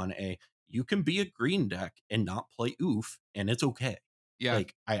firmly on you can be a green deck and not play oof, and it's okay. Yeah,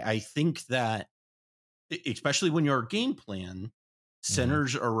 like I think that especially when your game plan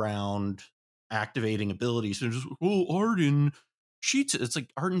centers around activating abilities and just Arden cheats. It's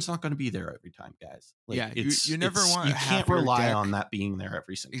like Arden's not going to be there every time, guys. Like, you never want you can't rely on that being there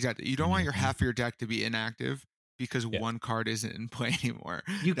every single. Exactly. You don't want your half of your deck to be inactive because one card isn't in play anymore.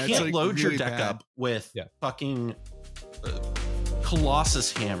 You can't load your deck up with fucking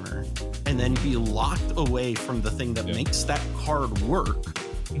Colossus Hammer and then be locked away from the thing that makes that card work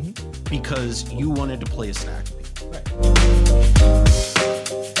because you wanted to play a stack.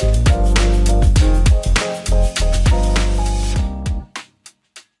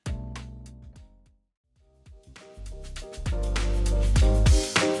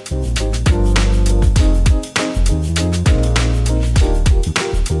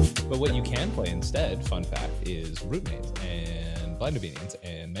 But what you can play instead, fun fact, is Rootmaze and Blind Obedience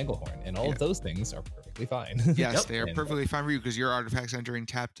and Manglehorn, and all of those things are perfectly fine. Yes, they are perfectly fine for you because your artifacts entering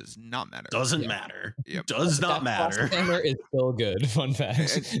tap does not matter. Doesn't matter. Does not matter. Hammer is still good. Fun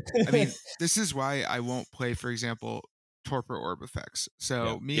fact. I mean, this is why I won't play, for example, Torpor Orb effects.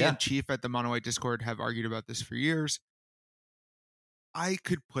 So me and Chief at the Mono White Discord have argued about this for years. I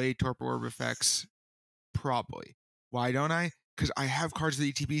could play Torpor Orb effects probably. Why don't I? Because I have cards of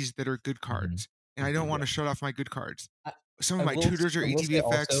the ETBs that are good cards, and I don't want to shut off my good cards. Some of my tutors are ETB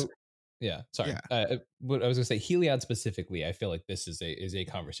effects. Also, sorry. What I was going to say, Heliod specifically, I feel like this is a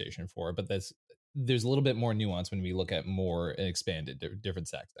conversation for, but there's a little bit more nuance when we look at more expanded different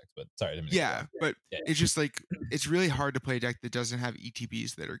Stax decks. But sorry, it's just like it's really hard to play a deck that doesn't have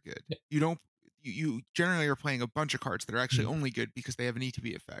ETBs that are good. You generally are playing a bunch of cards that are actually only good because they have an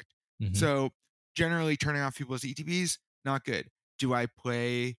ETB effect. So generally turning off people's ETBs, not good. Do I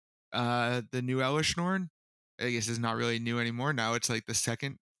play the new Elish Norn? I guess it's not really new anymore. Now it's like the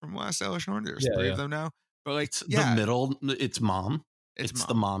second from last Elish Norn. There's 3 of them now. But like the middle, it's mom. It's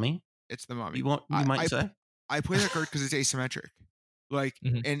the mommy. It's the mommy. You might say. I play that card because it's asymmetric. Like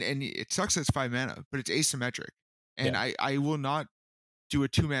and it sucks that it's 5 mana, but it's asymmetric. And I will not do a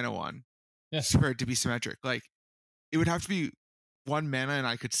 2 mana one for it to be symmetric. Like it would have to be 1 mana and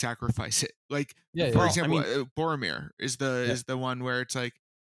I could sacrifice it. Like for example, Boromir is the one where it's like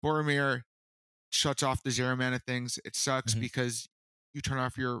Boromir shuts off the 0 mana things. It sucks because you turn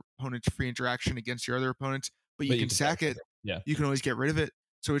off your opponent's free interaction against your other opponents, but you can sack it. Yeah. You can always get rid of it.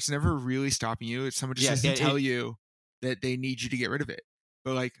 So it's never really stopping you. It's someone just doesn't tell you that they need you to get rid of it.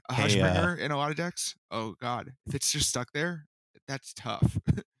 But like a Hushbringer in a lot of decks, oh god, if it's just stuck there, that's tough.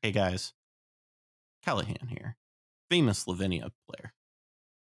 Hey guys, Callahan here, famous Lavinia player.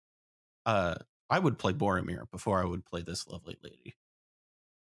 I would play Boromir before I would play this lovely lady.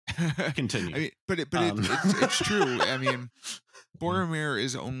 Continue. I mean, it's true. I mean, Boromir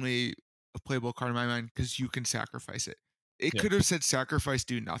is only a playable card in my mind because you can sacrifice it. It could have said sacrifice,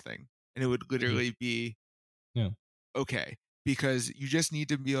 do nothing, and it would literally be okay, because you just need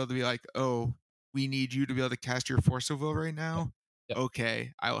to be able to be like, oh, we need you to be able to cast your Force of Will right now.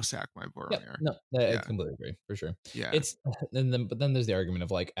 Okay, I will sack my Boromir. No, I completely agree, for sure. Yeah, it's but then there's the argument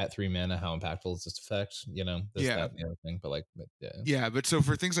of like at 3 mana, how impactful is this effect? You know, this, that, and the other thing. But but so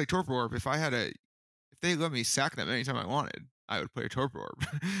for things like Torpor Orb, if they let me sack them anytime I wanted, I would play a Torpor Orb.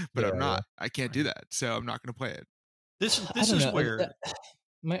 But I'm not. I can't do that, so I'm not going to play it. This is where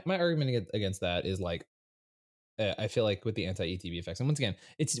my argument against that is like, I feel like with the anti-ETB effects, and once again,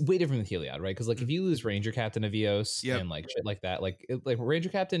 it's way different than Heliod, right? Because like if you lose Ranger Captain of Eos and like shit like that, like Ranger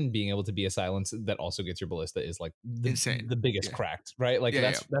Captain being able to be a silence that also gets your ballista is like insane, the biggest cracked, right? Like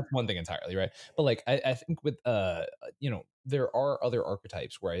that's one thing entirely, right? But like I think with there are other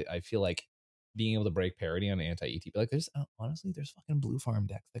archetypes where I feel like being able to break parity on anti-ETB, like there's honestly there's fucking blue farm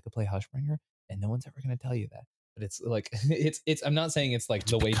decks that could play Hushbringer, and no one's ever going to tell you that. But it's like it's. I'm not saying it's like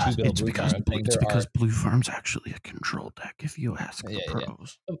the way to build blue farm. It's because blue farm's actually a control deck. If you ask the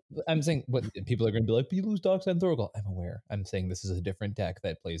pros, I'm saying what people are going to be like. But you lose Dogs and Thorgal. I'm aware. I'm saying this is a different deck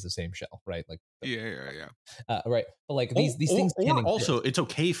that plays the same shell, right? Like right. But like these things. Or also, it's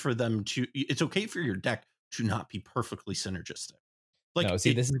okay for them to. It's okay for your deck to not be perfectly synergistic. Like, no,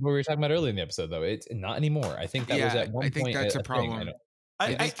 see, this is what we were talking about earlier in the episode, though. It's not anymore. I think that was at one point. I think that's a problem.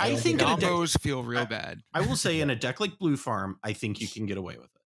 I think combos feel real bad. I will say in a deck like Blue Farm, I think you can get away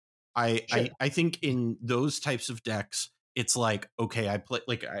with it. I think in those types of decks, it's like, okay, I play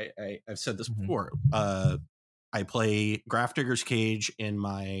like I've said this before. I play Grafdigger's Cage in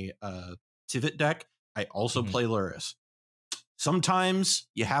my Tivit deck. I also play Lurrus. Sometimes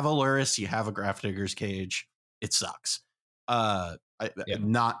you have a Lurrus, you have a Grafdigger's Cage. It sucks. I'm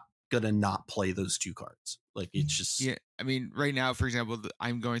not gonna not play those two cards. Like it's just I mean, right now, for example,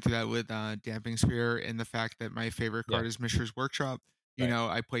 I'm going through that with Damping Sphere and the fact that my favorite card is Mishra's Workshop. You know,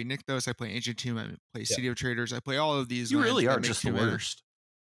 I play Nykthos, I play Ancient Tomb, I play City of Traders, I play all of these. You really are just the worst.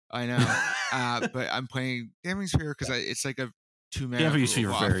 I know, but I'm playing Damping Sphere because it's like a 2-mana. Damping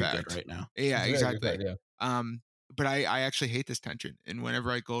Sphere very good right now. Yeah, exactly. But I actually hate this tension, and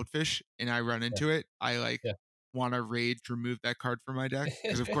whenever I Goldfish and I run into it, I like want to rage remove that card from my deck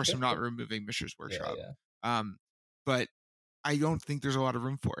because of course I'm not removing Mishra's Workshop. But I don't think there's a lot of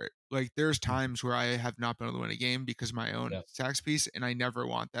room for it. Like there's times where I have not been able to win a game because of my own Stax piece, and I never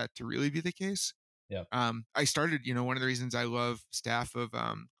want that to really be the case. I started, one of the reasons I love Staff of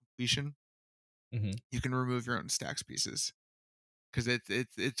Completion, you can remove your own Stax pieces. Because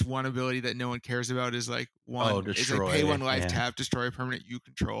it's one ability that no one cares about is like it's like pay 1 life, tap, destroy a permanent you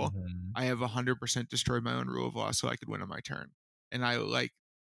control. I have 100% destroyed my own rule of law so I could win on my turn. And I like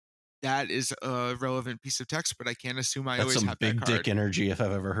that is a relevant piece of text, but I can't assume I always have that card. That's some big dick energy if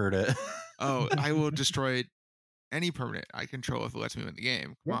I've ever heard it. I will destroy any permanent I control if it lets me win the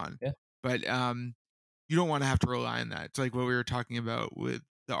game. Come on. But you don't want to have to rely on that. It's like what we were talking about with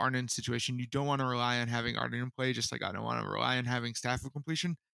the Arnon situation. You don't want to rely on having Arnon in play, just like I don't want to rely on having Staff of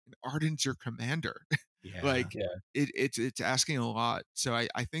Completion. And Arden's your commander. It's asking a lot. So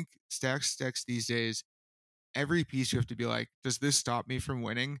I think Stax decks these days, every piece you have to be like, does this stop me from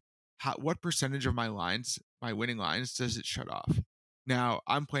winning? What percentage of my winning lines, does it shut off? Now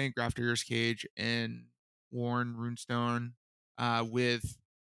I'm playing Grafdigger's Cage and Worn Runestone with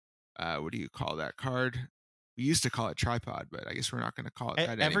what do you call that card? We used to call it Tripod, but I guess we're not going to call it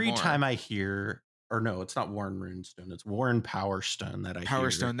that every anymore. Time I hear, or no, it's not Worn Runestone, it's Worn Power Stone that I hear. Power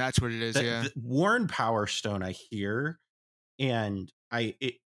Stone, that's what it is. Worn Power Stone I hear, and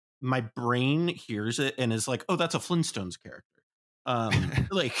my brain hears it and is like, oh, that's a Flintstones character.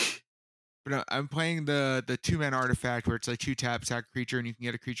 But I'm playing the 2-mana artifact where it's like 2 tap, sack a creature, and you can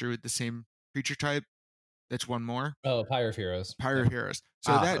get a creature with the same creature type. That's one more. Oh, Pyre of Heroes. Pyre of Heroes.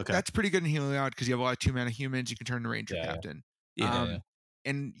 So that's pretty good in Heliod because you have a lot of 2-mana humans. You can turn the Ranger Captain.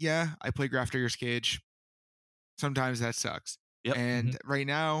 And I play Grafdigger's Cage. Sometimes that sucks. And right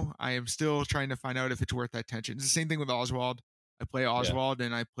now, I am still trying to find out if it's worth that tension. It's the same thing with Oswald. I play Oswald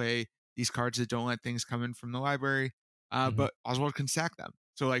and I play these cards that don't let things come in from the library. But Oswald can sack them.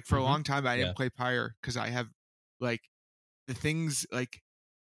 So like for a long time, I didn't play Pyre because I have like the things like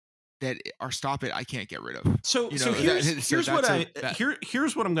that are stop it I can't get rid of. So here's what I'm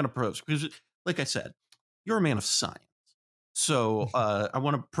going to propose, because like I said, you're a man of science. So I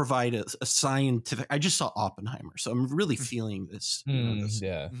want to provide a scientific. I just saw Oppenheimer, so I'm really feeling this.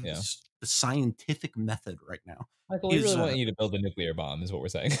 The scientific method right now. Michael, we really want you to build a nuclear bomb, is what we're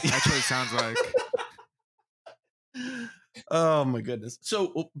saying. That's what it sounds like. Oh my goodness!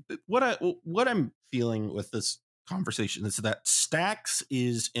 So what I'm feeling with this conversation is that Stax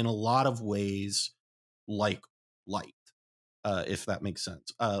is in a lot of ways like light. If that makes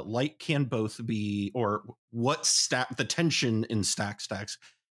sense. Light can both be, or the tension in Stax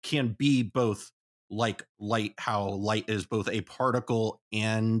can be both like light, how light is both a particle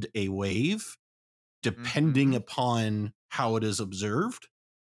and a wave, depending upon how it is observed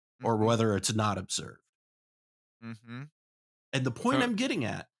or whether it's not observed. And the point I'm getting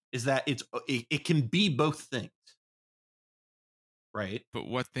at is that it can be both things. Right. But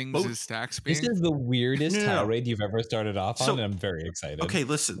what things is Stax being? This is the weirdest tirade you've ever started off on, and I'm very excited. Okay,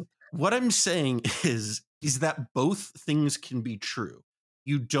 listen. What I'm saying is that both things can be true.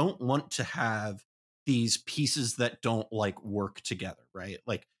 You don't want to have these pieces that don't like work together, right?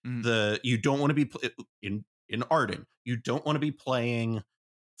 Like you don't want to be in Arden. You don't want to be playing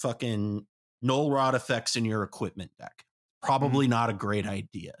fucking null rod effects in your equipment deck. Probably not a great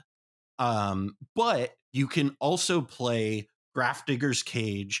idea. But you can also play Grafdigger's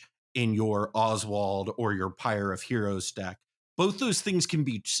Cage in your Oswald or your Pyre of Heroes deck. Both those things can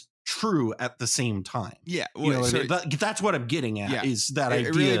be true at the same time. Yeah, well, that's what I'm getting at. Is that idea?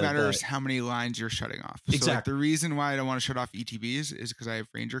 It really matters how many lines you're shutting off. Exactly. So like, the reason why I don't want to shut off ETBs is because I have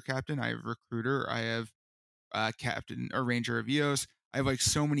Ranger Captain, I have Recruiter, I have Captain or Ranger of Eos. I have like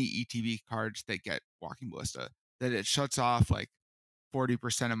so many ETB cards that get Walking Ballista that it shuts off like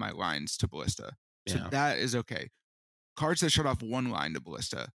 40% of my lines to Ballista. So that is okay. Cards that shut off one line to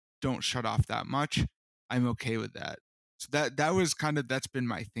Ballista don't shut off that much. I'm okay with that. So that was that's been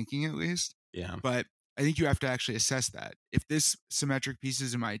my thinking at least. Yeah. But I think you have to actually assess that. If this symmetric piece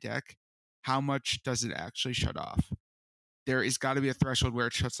is in my deck, how much does it actually shut off? There is got to be a threshold where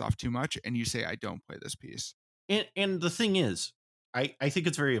it shuts off too much and you say, I don't play this piece. And the thing is, I think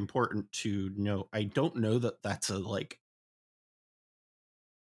it's very important to know, I don't know that that's a like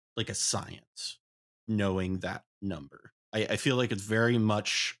a science, knowing that number. I feel like it's very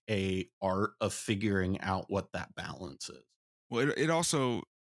much a art of figuring out what that balance is. Well, it also,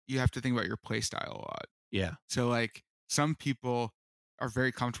 you have to think about your play style a lot. Yeah. So like some people are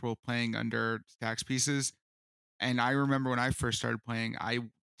very comfortable playing under Stax pieces. And I remember when I first started playing, I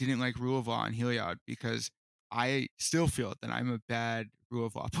didn't like Rule of Law and Heliod because I still feel that I'm a bad Rule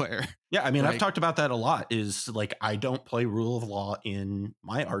of Law player. Yeah, I mean, I've talked about that a lot, is like I don't play Rule of Law in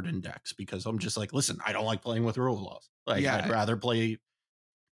my Arden decks because I'm just like, listen, I don't like playing with Rule of Laws. Like I'd rather play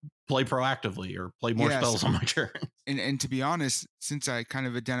proactively or play more spells on my turn. And to be honest, since I kind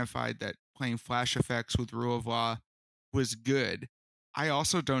of identified that playing flash effects with Rule of Law was good, I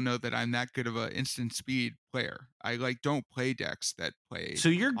also don't know that I'm that good of an instant speed player. I don't play decks that play. So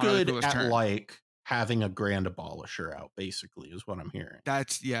you're good at like having a Grand Abolisher out, basically, is what I'm hearing.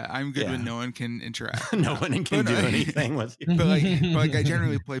 I'm good when no one can interact. No one can do anything with you. But I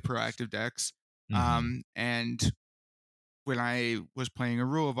generally play proactive decks. And when I was playing a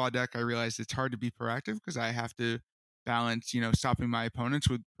Rule of Law deck, I realized it's hard to be proactive because I have to balance, stopping my opponents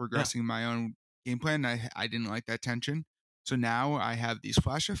with progressing my own game plan. I didn't like that tension. So now I have these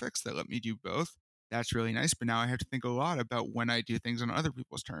flash effects that let me do both. That's really nice. But now I have to think a lot about when I do things on other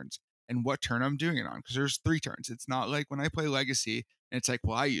people's turns and what turn I'm doing it on. Because there's 3 turns. It's not like when I play Legacy and it's like,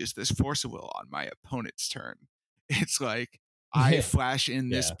 well, I use this Force of Will on my opponent's turn. It's like I flash in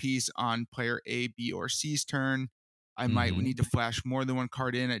this piece on player A, B, or C's turn. I might need to flash more than one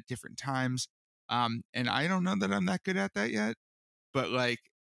card in at different times. And I don't know that I'm that good at that yet. But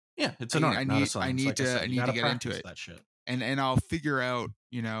it's an art, not a science. I need to get into it. That shit. And I'll figure out,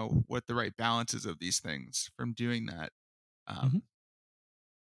 what the right balance is of these things from doing that.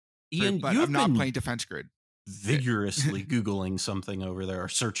 Ian, but I'm not playing Defense Grid. Vigorously Googling something over there, or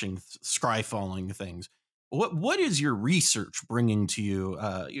searching, scryfalling things. What is your research bringing to you,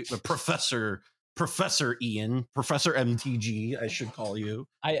 Professor Ian, Professor MTG, I should call you?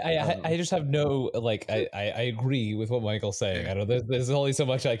 I just have no, I agree with what Michael's saying. I don't know, there's only so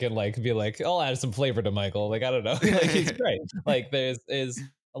much I can be like, I'll add some flavor to Michael. I don't know. He's great. There's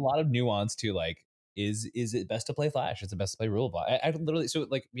a lot of nuance to is it best to play Flash? Is it best to play Rule of Law? I literally, so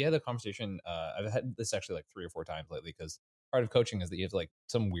we had a conversation, I've had this actually 3 or 4 times lately, because part of coaching is that you have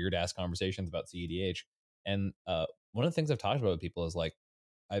some weird ass conversations about cEDH. And one of the things I've talked about with people is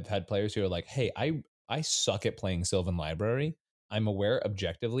I've had players who are like, hey, I suck at playing Sylvan Library. I'm aware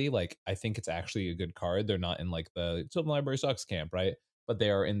objectively, I think it's actually a good card. They're not in the Sylvan Library sucks camp, right? But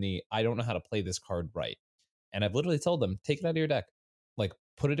they are in the, I don't know how to play this card right. And I've literally told them, take it out of your deck. Like,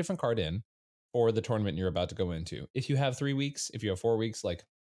 put a different card in for the tournament you're about to go into. If you have 3 weeks, if you have 4 weeks, like,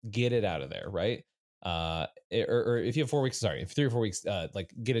 get it out of there, right? Or if you have 4 weeks, sorry, if 3 or 4 weeks,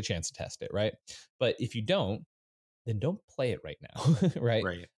 like, get a chance to test it, right? But if you don't, then don't play it right now, right?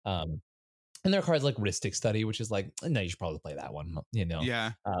 Right. And there are cards like Ristic Study, which is like, no, you should probably play that one, you know?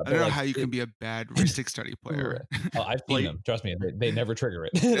 Yeah. I don't know how you can be a bad Ristic Study player. Oh, I've seen them. Trust me, they never trigger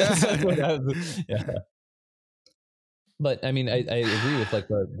it. Yeah. But I mean, I agree with like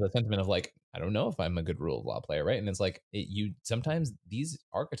the sentiment of like, I don't know if I'm a good rule of law player, right? And it's like, you sometimes these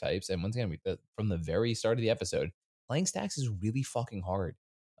archetypes, and once again, from the very start of the episode, playing Stax is really fucking hard.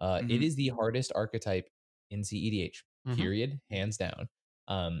 It is the hardest archetype in cEDH, period, hands down.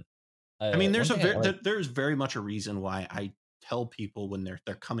 I mean, there's very much a reason why I tell people when they're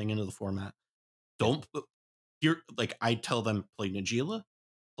coming into the format, don't I tell them play Najeela,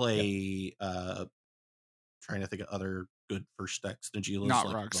 play trying to think of other good first decks. Najeela's not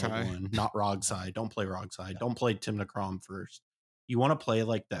like Rogsai. Not Rogsai. Don't play Rogsai. Don't play Timnacrom first. You want to play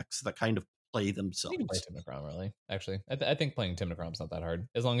like decks that kind of play themselves. You can play Timnacrom, really. Actually, I think playing Timnacrom's not that hard,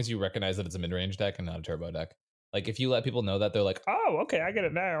 as long as you recognize that it's a mid-range deck and not a turbo deck. Like, if you let people know that, they're like, oh, okay, I get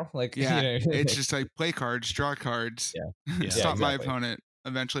it now. Like, yeah, it's just like play cards, draw cards, stop my opponent,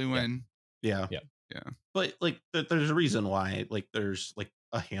 eventually win. Yeah. But like, there's a reason why like there's like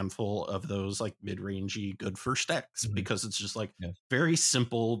a handful of those like mid-rangey good first decks, because it's just like very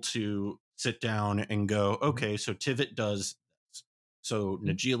simple to sit down and go, okay, so Tivit does this, so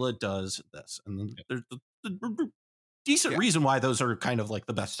Najeela does this, and then there's the decent reason why those are kind of like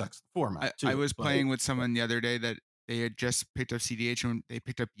the best decks in the format. I was playing with someone the other day that they had just picked up cEDH and they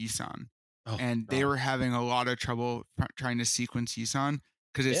picked up Yisan, and they were having a lot of trouble trying to sequence Yisan,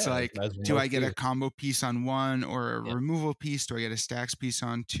 because it's like, do I get a combo piece on 1 or a removal piece? Do I get a Stax piece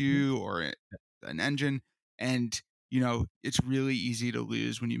on 2 or an engine? And you know, it's really easy to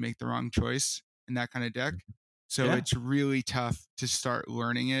lose when you make the wrong choice in that kind of deck. So it's really tough to start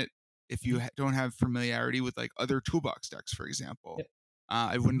learning it if you don't have familiarity with like other toolbox decks, for example.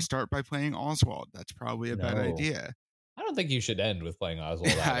 I wouldn't start by playing Oswald. That's probably a bad idea. I don't think you should end with playing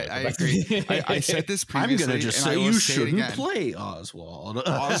Oswald. I agree. I said this previously. I'm going to just say you shouldn't play Oswald.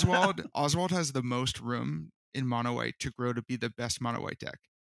 Oswald has the most room in mono white to grow to be the best mono white deck.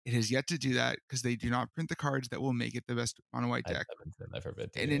 It has yet to do that because they do not print the cards that will make it the best mono white deck.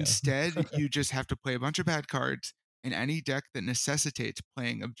 Instead, you just have to play a bunch of bad cards. And any deck that necessitates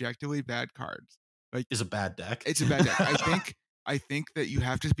playing objectively bad cards is a bad deck. It's a bad deck. I think that you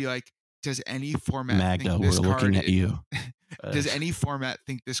have to be like, does any format Magda, think this we're looking at you. Does any format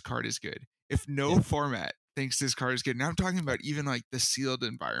think this card is good? If no format thinks this card is good, and I'm talking about even like the sealed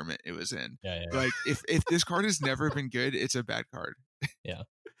environment it was in. Like if this card has never been good, it's a bad card.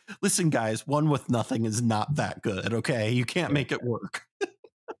 Listen, guys, 1 with nothing is not that good. Okay, you can't make it work.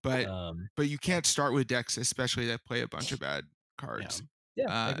 But you can't start with decks, especially that play a bunch of bad cards.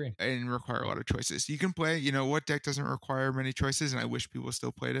 I agree. And require a lot of choices. You can play, you know, what deck doesn't require many choices, and I wish people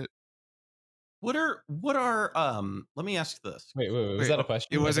still played it. What are let me ask this. Wait, was that a question?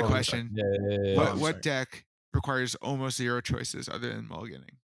 It was a question. What deck requires almost 0 choices other than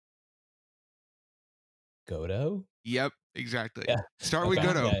mulliganing? Godo? Yep, exactly. Start with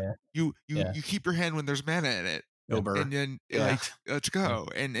Godo. You keep your hand when there's mana in it. And then like, let's go.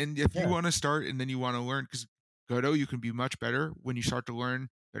 And if you want to start and then you want to learn, because Godo, you can be much better when you start to learn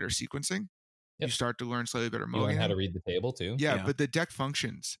better sequencing. You start to learn slightly better mulliganing. You learn how to read the table too. But the deck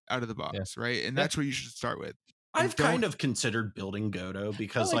functions out of the box, right? And that's what you should start with. I've kind of considered building Godo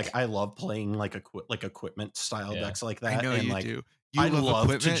because I love playing like equipment style decks like that. I know and you like, do. I love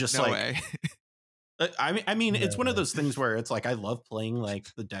to just no like way. I mean, it's one of those things where it's like I love playing like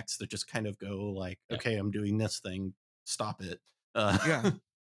the decks that just kind of go like, okay, I'm doing this thing, stop it.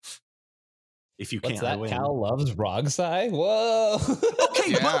 If you can't win. Cal loves Rogsai? Whoa.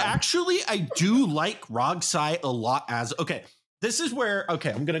 Okay, well, actually, I do like Rogsai a lot as this is where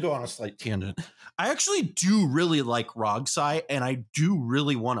I'm gonna go on a slight tangent. I actually do really like Rogsai, and I do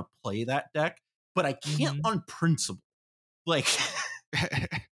really want to play that deck, but I can't on principle. Like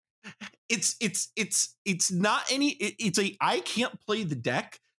it's not any I can't play the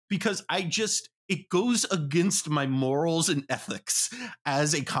deck because it goes against my morals and ethics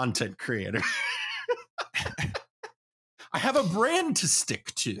as a content creator. I have a brand to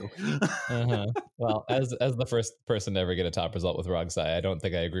stick to. Well, as the first person to ever get a top result with Rogsai, I don't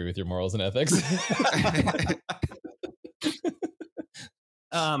think I agree with your morals and ethics.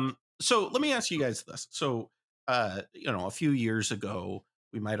 So let me ask you guys this. So, a few years ago,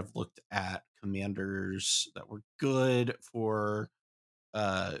 we might have looked at commanders that were good for,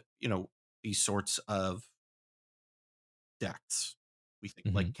 these sorts of decks. We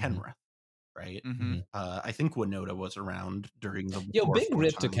think like Kenrith, right? I think Winota was around during the big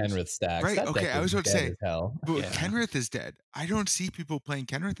rip to Kenrith Stax. Right. That okay. I was about to say, hell. But Kenrith is dead. I don't see people playing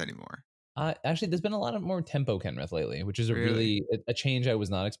Kenrith anymore. Actually, there's been a lot of more tempo Kenrith lately, which is a change I was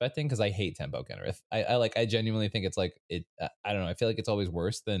not expecting because I hate tempo Kenrith. I genuinely think it's like it. I don't know. I feel like it's always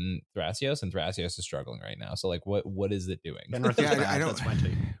worse than Thrasios, and Thrasios is struggling right now. So like, what is it doing? I don't.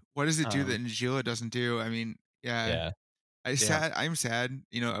 What does it do that Njila doesn't do? I mean, I'm sad.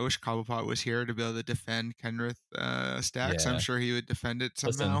 You know, I wish Cobblepot was here to be able to defend Kenrith Stax. I'm sure he would defend it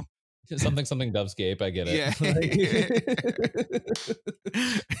somehow. Listen, something Dubscape. I get it.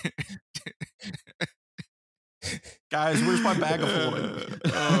 Guys, where's my bag of holding?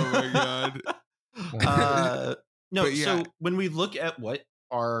 Oh my god. So when we look at what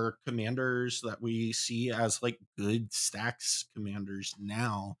are commanders that we see as like good Stax commanders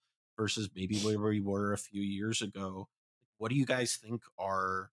now versus maybe where we were a few years ago, what do you guys think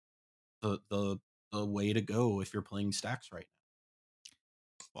are the way to go if you're playing Stax right now?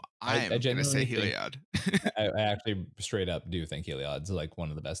 Well, I'm going to say Heliod. I actually straight up do think Heliod's like one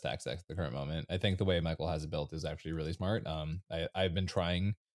of the best Stax decks at the current moment. I think the way Michael has it built is actually really smart. I've been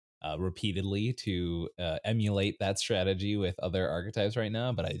trying repeatedly to emulate that strategy with other archetypes right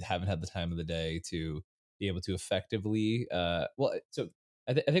now, but I haven't had the time of the day to be able to effectively. So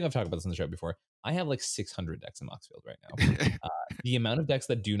I think I've talked about this on the show before. I have like 600 decks in Moxfield right now. The amount of decks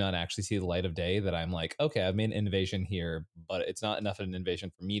that do not actually see the light of day that I'm like, okay, I've made an innovation here, but it's not enough of an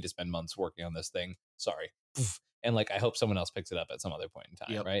innovation for me to spend months working on this thing. Sorry. And like, I hope someone else picks it up at some other point in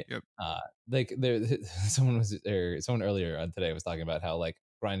time. Right. Yep. Like someone earlier on today was talking about how like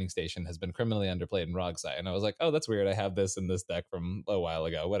Grinding Station has been criminally underplayed in Rogsai. And I was like, oh, that's weird. I have this in this deck from a while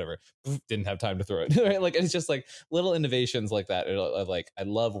ago, whatever. Didn't have time to throw it. Right? Like, it's just like little innovations like that. Like, I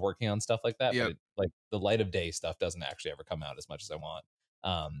love working on stuff like that, but like the light of day stuff doesn't actually ever come out as much as I want.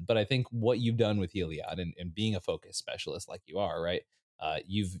 But I think what you've done with Heliod and being a focus specialist like you are, right?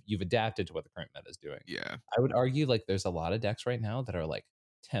 You've adapted to what the current meta is doing. Yeah. I would argue like there's a lot of decks right now that are like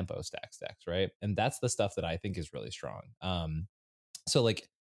tempo Stax decks, right? And that's the stuff that I think is really strong. So like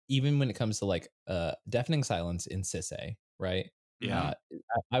even when it comes to like Deafening Silence in Sisay, right? Yeah.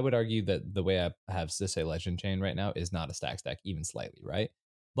 I would argue that the way I have Sisay Legend Chain right now is not a Stax deck even slightly, right?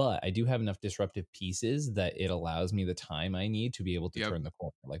 But I do have enough disruptive pieces that it allows me the time I need to be able to turn the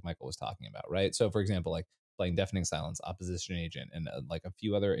corner, like Michael was talking about, right? So for example, like playing Deafening Silence, Opposition Agent, and like a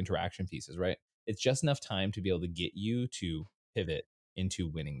few other interaction pieces, right? It's just enough time to be able to get you to pivot into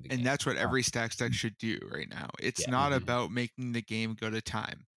winning the game. And that's what every Stax deck should do right now. It's not about making the game go to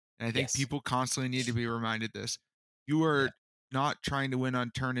time. And I think people constantly need to be reminded this. You are not trying to win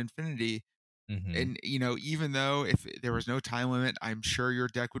on turn infinity. And, you know, even though if there was no time limit, I'm sure your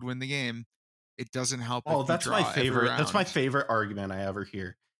deck would win the game. It doesn't help. Oh, that's my favorite. That's my favorite argument I ever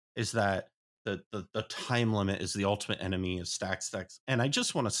hear is that the time limit is the ultimate enemy of Stax decks. And I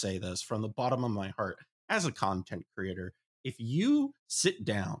just want to say this from the bottom of my heart as a content creator. If you sit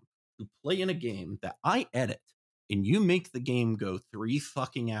down to play in a game that I edit and you make the game go 3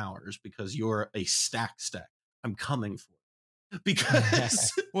 fucking hours because you're a Stax deck, I'm coming for it.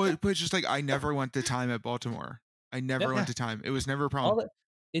 Because well, but just like I never went to time at Baltimore. I never went to time. It was never a problem.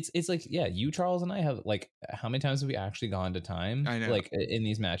 It's like, you, Charles, and I have like, how many times have we actually gone to time? I know. Like in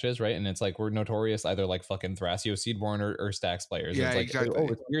these matches, right? And it's like we're notorious either like fucking Thrasio, Seedborn, or Stax players. Yeah, it's like, exactly. Oh,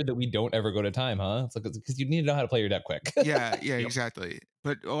 it's weird that we don't ever go to time, huh? It's like because you need to know how to play your deck quick. yeah, exactly.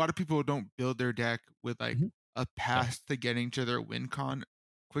 But a lot of people don't build their deck with like a path to getting to their win con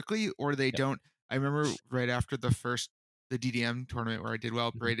quickly, or they don't. I remember right after the DDM tournament where I did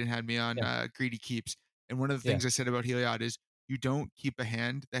well, Braden had me on Greedy Keeps. And one of the things I said about Heliod is you don't keep a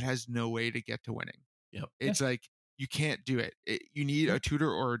hand that has no way to get to winning. It's like you can't do it. You need a tutor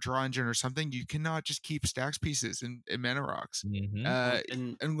or a draw engine or something. You cannot just keep Stax pieces and mana rocks.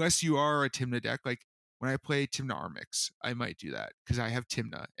 Unless you are a Tymna deck. Like when I play Tymna Armix, I might do that because I have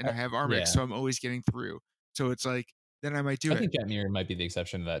Tymna and I have Armix, so I'm always getting through. So it's like then I might do it. I think Jetmir might be the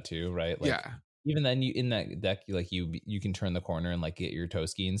exception to that too, right? Like, even then, you in that deck, you can turn the corner and like get your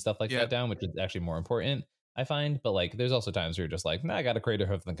Toski and stuff like that down, which is actually more important, I find. But like, there's also times where you're just like, I got to create a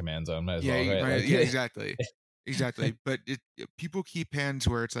hoof in the command zone. Might as well, right? Like, exactly. But people keep hands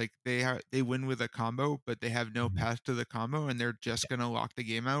where it's like they win with a combo, but they have no path to the combo, and they're just gonna lock the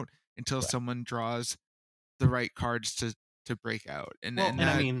game out until someone draws the right cards to break out, and that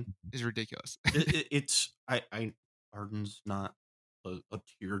I mean is ridiculous. Arden's not a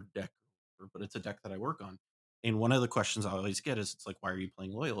tiered deck, but it's a deck that I work on. And one of the questions I always get is, it's like, why are you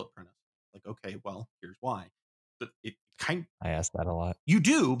playing Loyal Apprentice? Like, okay, well, here's why. But I ask that a lot. You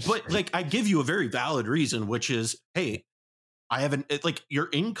do, but like, I give you a very valid reason, which is, hey, I haven't, like, you're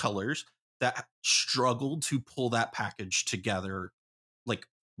in colors that struggle to pull that package together, like,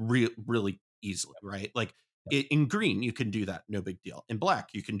 really easily, right? Like, in green, you can do that, no big deal. In black,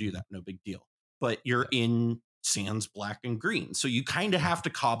 you can do that, no big deal. But you're in sans, black, and green. So you kind of have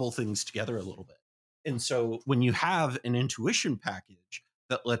to cobble things together a little bit. And so when you have an intuition package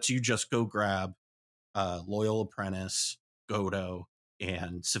that lets you just go grab Loyal Apprentice, Godo,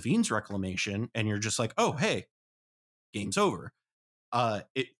 and Savine's Reclamation, and you're just like, oh, hey, game's over.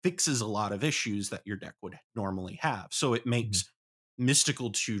 It fixes a lot of issues that your deck would normally have. So it makes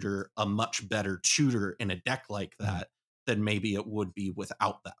Mystical Tutor a much better tutor in a deck like that than maybe it would be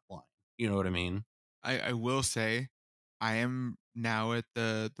without that line. You know what I mean? I will say I am now at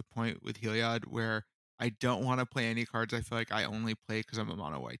the point with Heliod where I don't want to play any cards I feel like I only play because I'm a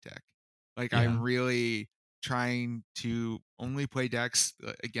mono white deck. Like I'm really trying to only play decks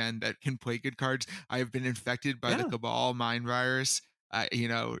again that can play good cards. I have been infected by the Cabal Mind Virus.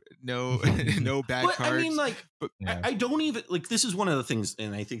 No no bad but, cards. I mean, like, I don't even, like, this is one of the things,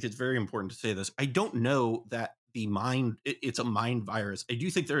 and I think it's very important to say this. I don't know that the mind, it's a mind virus. I do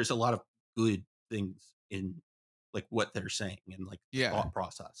think there is a lot of good things in, like, what they're saying and, like, thought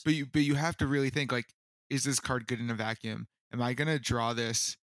process. But you have to really think, like, is this card good in a vacuum? Am I gonna draw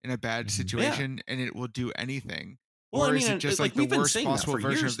this in a bad situation and it will do anything? Well, or I mean, is it just like the worst possible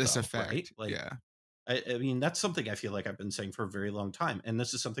version of this effect? Right? Like, I mean, that's something I feel like I've been saying for a very long time. And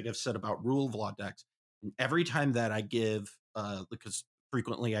this is something I've said about rule of law decks. And every time that I give, because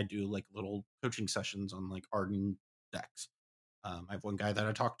frequently I do like little coaching sessions on like Arden decks. I have one guy that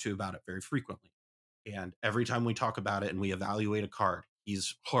I talk to about it very frequently. And every time we talk about it and we evaluate a card,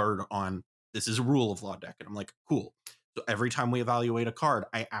 he's hard on, this is a rule of law deck. And I'm like, cool. So every time we evaluate a card,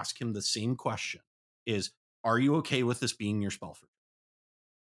 I ask him the same question is, are you okay with this being your spell for?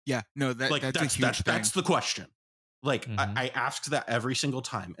 Yeah, no, that's a huge thing. That's the question. Like, I ask that every single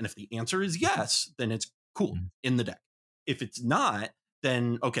time. And if the answer is yes, then it's cool in the deck. If it's not,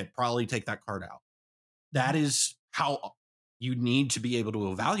 then okay, probably take that card out. That is how you need to be able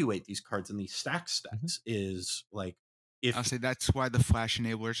to evaluate these cards in these Stax decks is like, if I'll say that's why the flash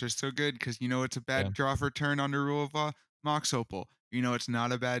enablers are so good, because it's a bad draw for turn under rule of law, Mox Opal. It's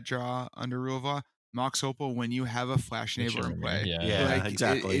not a bad draw under rule of law, Mox Opal, when you have a flash enabler in play. Yeah,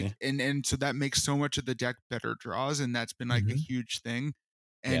 exactly. And so that makes so much of the deck better draws, and that's been like a huge thing.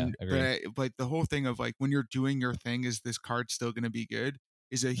 And like the whole thing of like when you're doing your thing, is this card still going to be good?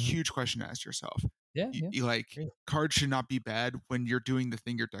 Is a huge question to ask yourself. You like cards should not be bad when you're doing the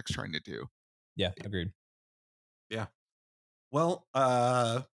thing your deck's trying to do. Yeah, agreed. Yeah. Well,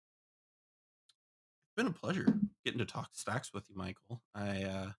 it's been a pleasure getting to talk Stax with you, Michael.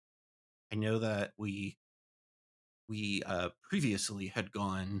 I know that we previously had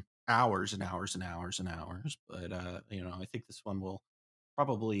gone hours and hours and hours and hours, but I think this one will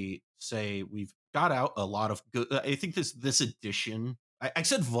probably say we've got out a lot of good. I think this edition. I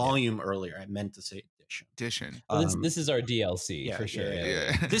said volume earlier. I meant to say edition. Well, this is our DLC for sure.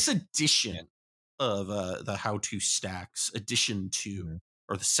 This edition of the How to Stax edition 2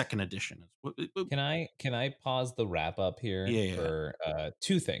 or the second edition. Can I pause the wrap up here for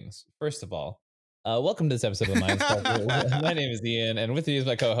two things? First of all, welcome to this episode of the Minds Culture. My name is Ian, and with me is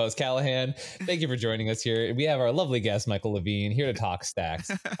my co-host Callahan. Thank you for joining us here. We have our lovely guest Michael Levine here to talk Stax.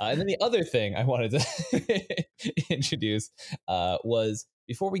 And then the other thing I wanted to introduce was,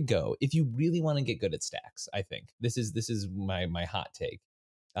 before we go, if you really want to get good at Stax, I think this is my hot take.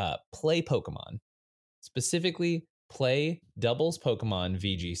 Play Pokemon. Specifically, play doubles Pokemon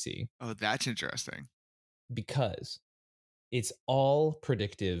VGC. Oh, that's interesting. Because it's all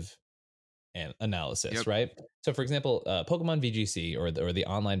predictive and analysis, right? So, for example, Pokemon VGC or the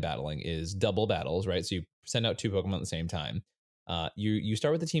online battling is double battles, right? So you send out two Pokemon at the same time. You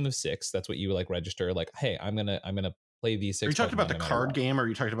start with a team of 6. That's what you like register. Like, hey, I'm gonna play these 6. Are you talking about the card game, or are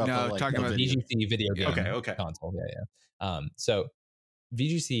you talking about talking about VGC video game? Okay. Console. Yeah. So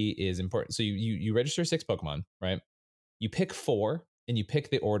VGC is important. So you register 6 Pokemon, right? You pick 4 and you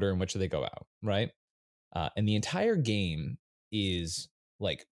pick the order in which they go out, right? And the entire game is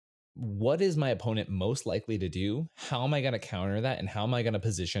like, what is my opponent most likely to do? How am I going to counter that? And how am I going to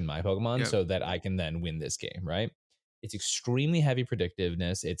position my Pokemon so that I can then win this game, right? It's extremely heavy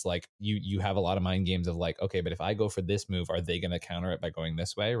predictiveness. It's like you have a lot of mind games of like, okay, but if I go for this move, are they going to counter it by going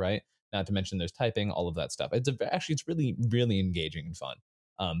this way, right? Not to mention there's typing, all of that stuff. It's really, really engaging and fun.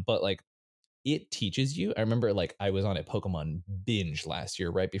 But like, it teaches you. I remember like I was on a Pokemon binge last year,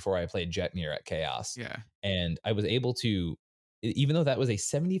 right before I played Jetmir at Chaos. Yeah. And I was able to, even though that was a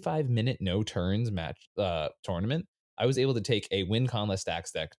 75-minute no turns match tournament, I was able to take a win conless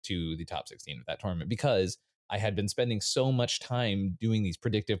Stax deck to the top 16 of that tournament because I had been spending so much time doing these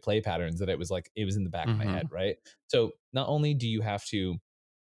predictive play patterns that it was in the back of my head, right? So not only do you have to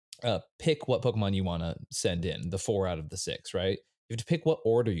pick what Pokemon you want to send in, the 4 out of the 6, right? You have to pick what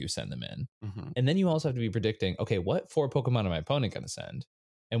order you send them in. And then you also have to be predicting, okay, what 4 Pokemon are my opponent going to send?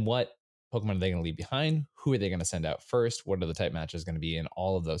 And what Pokemon are they going to leave behind? Who are they going to send out first? What are the type matches going to be? And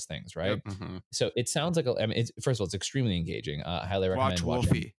all of those things, right? So it sounds like, first of all, it's extremely engaging. I highly recommend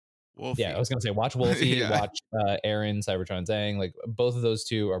watching. Wolfie. Yeah, I was going to say watch Wolfie, watch Aaron, Cybertron Zhang. Like both of those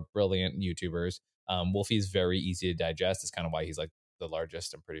two are brilliant YouTubers. Wolfie is very easy to digest. It's kind of why he's like the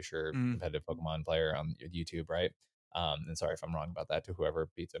largest, I'm pretty sure, competitive Pokemon player on YouTube, right? And sorry if I'm wrong about that to whoever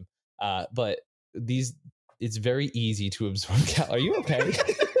beats him. But it's very easy to absorb. Are you okay?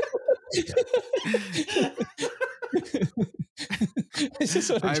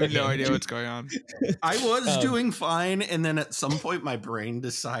 I have no idea what's going on. I was doing fine, and then at some point my brain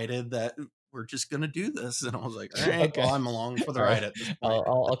decided that we're just gonna do this, and I was like, all right, okay. Well, I'm along for the ride at this point.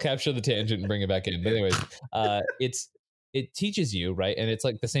 I'll capture the tangent and bring it back in. But anyways, it teaches you, right? And it's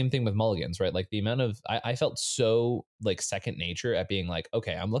like the same thing with mulligans, right? Like the amount of I felt so like second nature at being like,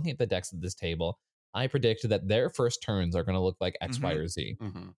 okay, I'm looking at the decks of this table. I predict that their first turns are going to look like X, Y, or Z.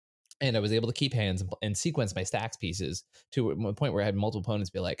 And I was able to keep hands and sequence my Stax pieces to a point where I had multiple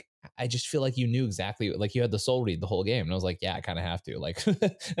opponents be like, I just feel like you knew exactly, like you had the soul read the whole game. And I was like, yeah, I kind of have to. Like,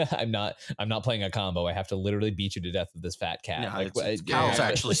 I'm not playing a combo. I have to literally beat you to death with this fat cat. Yeah, Cal's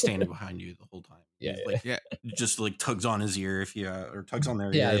actually standing behind you the whole time. Yeah, just like tugs on his ear if you or tugs on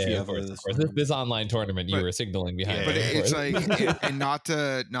their ear if you have this online tournament you were signaling behind. But it's like, and not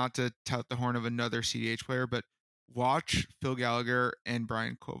to tout the horn of another cEDH player, but watch Phil Gallagher and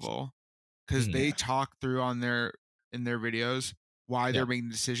Brian Koval, because they talk through in their videos why they're making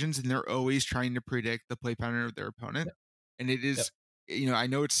decisions, and they're always trying to predict the play pattern of their opponent. And it is, I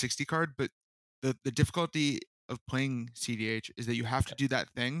know it's 60 card, but the difficulty of playing cEDH is that you have to do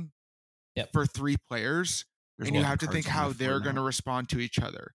that thing for 3 players, and you have to think how they're going to respond to each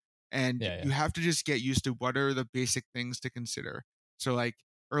other. And you have to just get used to what are the basic things to consider. So like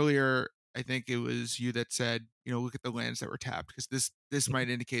earlier, I think it was you that said, look at the lands that were tapped, because this might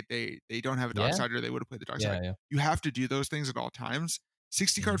indicate they don't have a dark side, or they would have played the dark side. You have to do those things at all times.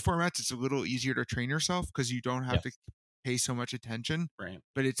 60 card formats, it's a little easier to train yourself because you don't have to pay so much attention. Right.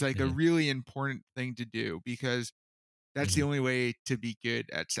 But it's like a really important thing to do, because that's the only way to be good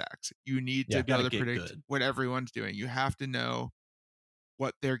at Stax. You need to be able to predict what everyone's doing. You have to know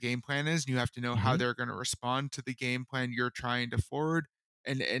what their game plan is, and you have to know how they're going to respond to the game plan you're trying to forward.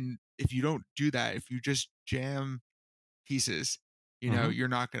 And if you don't do that, if you just jam pieces, you're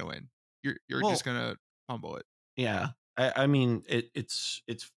not going to win. You're just going to fumble it. Yeah. I mean, it's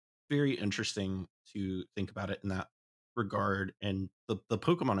very interesting to think about it in that regard. And the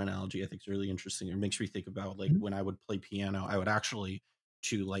Pokemon analogy, I think, is really interesting. It makes me think about like when I would play piano, I would actually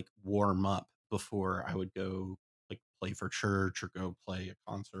to like warm up before I would go like play for church or go play a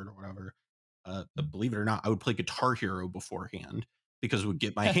concert or whatever. But believe it or not, I would play Guitar Hero beforehand, because it would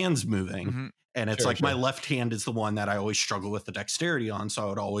get my hands moving. And it's my left hand is the one that I always struggle with the dexterity on. So I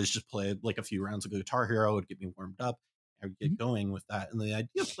would always just play like a few rounds of Guitar Hero. It would get me warmed up. I would get going with that. And the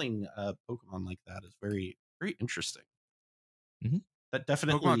idea of playing Pokemon like that is very, very interesting. That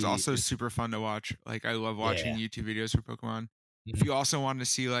definitely. Pokemon's also super fun to watch. Like I love watching YouTube videos for Pokemon. If you also want to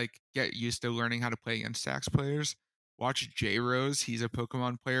see, like, get used to learning how to play against Stax players, watch J Rose. He's a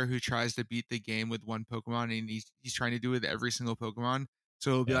Pokemon player who tries to beat the game with one Pokemon, and he's trying to do it with every single Pokemon. So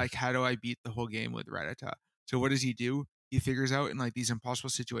it'll be like, how do I beat the whole game with Rattata? So what does he do? He figures out in like these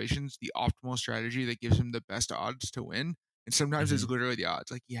impossible situations the optimal strategy that gives him the best odds to win. And sometimes it's literally the odds.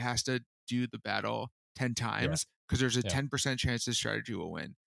 Like he has to do the battle 10 times because there's a 10% chance this strategy will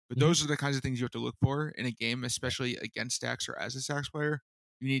win. But those are the kinds of things you have to look for in a game, especially against Stax or as a Stax player.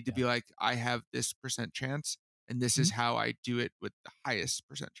 You need to be like, I have this percent chance, and this is how I do it with the highest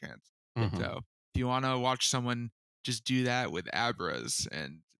percent chance. So if you want to watch someone just do that with Abras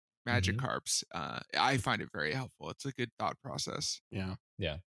and Magikarps, I find it very helpful. It's a good thought process. Yeah.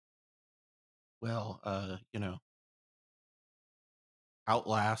 Well,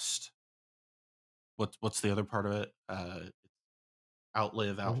 Outlast. What's the other part of it?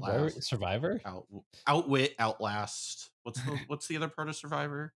 Outlive, Outlast, Survivor, Outwit, Outlast. What's the other part of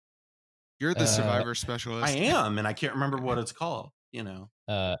Survivor? You're the Survivor specialist. I am, and I can't remember what it's called.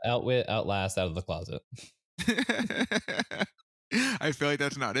 Outwit, Outlast, Out of the Closet. I feel like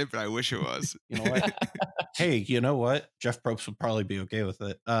that's not it, but I wish it was. You know what? Hey, you know what? Jeff Probst would probably be okay with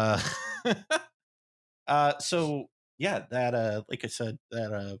it. So yeah, that like I said,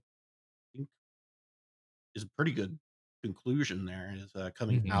 that I think is a pretty good conclusion. There is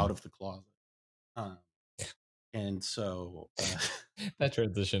coming out of the closet. And so that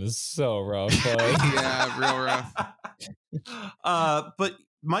transition is so rough. Yeah, real rough. But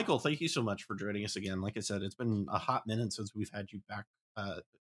Michael, thank you so much for joining us again. Like I said, it's been a hot minute since we've had you back.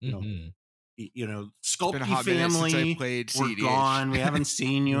 Sculpey family, we're gone. We haven't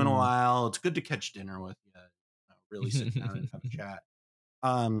seen you in a while. It's good to catch dinner with you. Really sit down and have a chat.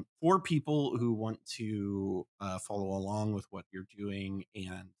 For people who want to follow along with what you're doing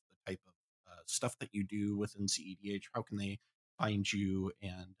and the type of stuff that you do within cEDH, how can they find you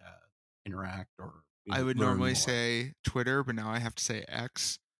and interact? Or I would normally say Twitter, but now I have to say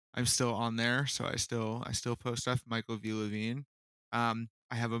X. I'm still on there, so I still post stuff. Michael V. Levine. I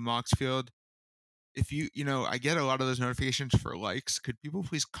have a Moxfield. If I get a lot of those notifications for likes. Could people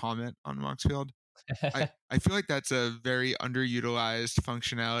please comment on Moxfield? I feel like that's a very underutilized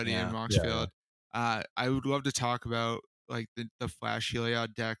functionality in Moxfield. I would love to talk about like the Flash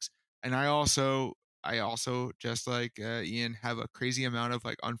Heliod decks, and I also just like Ian have a crazy amount of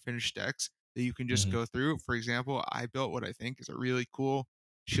like unfinished decks that you can just go through. For example, I built what I think is a really cool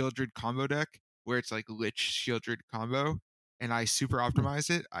Shieldred combo deck where it's like Lich Shieldred combo, and I super optimized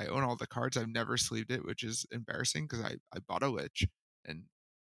it. I own all the cards. I've never sleeved it, which is embarrassing because I bought a Lich, and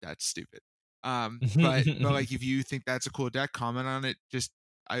that's stupid. But like if you think that's a cool deck, comment on it. Just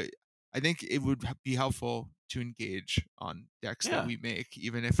I think it would be helpful to engage on decks that we make,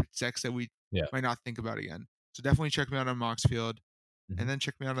 even if it's decks that we might not think about again. So definitely check me out on Moxfield, and then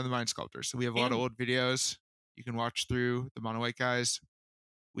check me out on the Mind Sculptor. So we have a lot of old videos you can watch through the Mono White guys.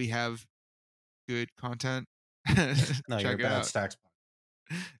 We have good content. No, you're bad Stax.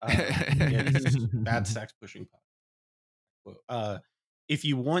 Bad Stax pushing pod. If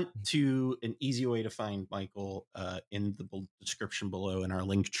you want an easy way to find Michael, in the description below in our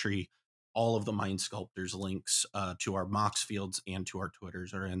link tree, all of the Mind Sculptors links to our Moxfields and to our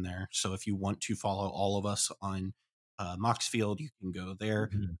Twitters are in there. So if you want to follow all of us on Moxfield, you can go there.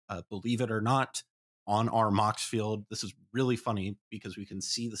 Believe it or not, on our Moxfield, this is really funny because we can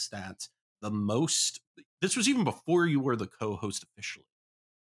see the stats. This was even before you were the co-host officially.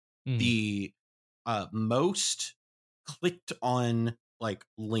 The most clicked on like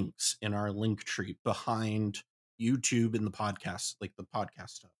links in our link tree behind YouTube and the podcast, like the podcast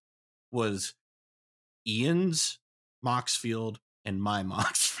stuff, was Ian's Moxfield and my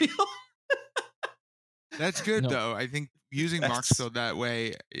Moxfield. That's good though. I think using Moxfield that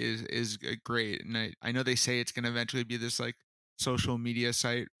way is great, and I know they say it's going to eventually be this like social media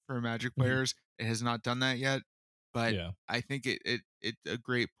site for Magic players. It has not done that yet, but I think it's a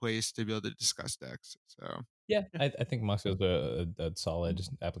great place to be able to discuss decks. So I think Moxfield's a solid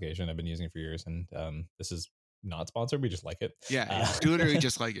application. I've been using it for years, and this is not sponsored. We just like it. Literally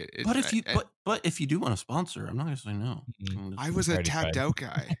just like it. But if you do want to sponsor, I'm not gonna say no. I was a tapped out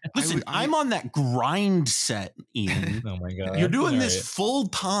guy. Listen, I'm on that grind set, Ian. Oh my god, you're doing this full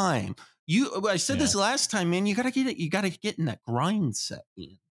time. I said this last time, man. You gotta get it. You gotta get in that grind set,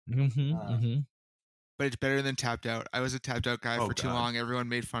 Ian. But it's better than tapped out. I was a tapped out guy for too long. Everyone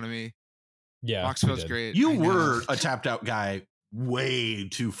made fun of me. Yeah, Moxfield's great. You were a tapped out guy way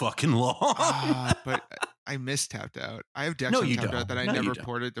too fucking long. But I miss tapped out. I have decks on tapped out that I never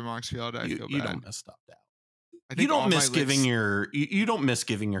ported to Moxfield. I feel bad. You don't miss tapped out. You don't miss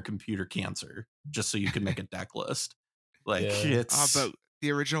giving your computer cancer just so you can make a deck list. Like it's but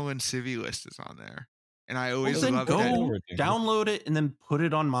the original Civi list is on there. And I always love download it and then put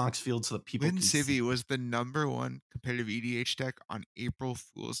it on Moxfield so that people can Civi see. Was the #1 competitive EDH deck on April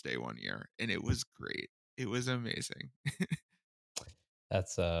Fool's Day one year, and it was great. It was amazing.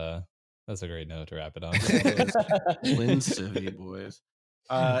 That's a great note to wrap it on. Lynn Civi, boys.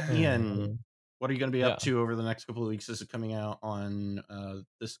 Ian, what are you going to be up to over the next couple of weeks? This is coming out on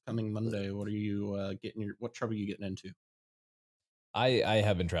this coming Monday. What are you what trouble are you getting into? I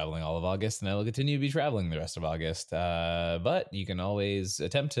have been traveling all of August, and I will continue to be traveling the rest of August. But you can always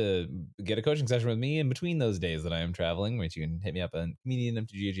attempt to get a coaching session with me in between those days that I am traveling, which you can hit me up on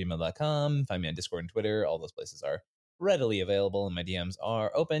comedianmtg@gmail.com, find me on Discord and Twitter. All those places are readily available, and my DMs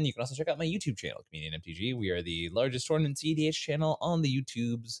are open. You can also check out my YouTube channel, Comedian MTG. We are the largest tournament cEDH channel on the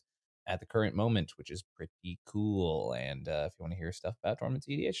YouTubes at the current moment, which is pretty cool. And if you want to hear stuff about tournament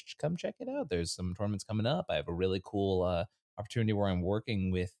cEDH, come check it out. There's some tournaments coming up. I have a really cool opportunity where I'm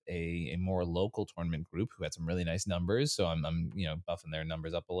working with a more local tournament group who had some really nice numbers. So I'm buffing their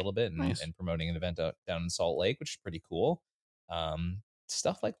numbers up a little bit and promoting an event down in Salt Lake, which is pretty cool.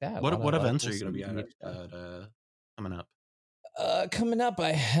 Stuff like that. What events are you going to be at coming up? Coming up,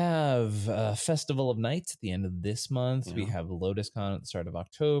 I have Festival of Nights at the end of this month. Yeah. We have LotusCon at the start of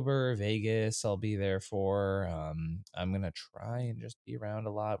October. Vegas, I'll be there for. I'm going to try and just be around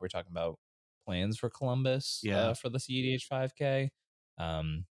a lot. We're talking about plans for Columbus for the cEDH 5K.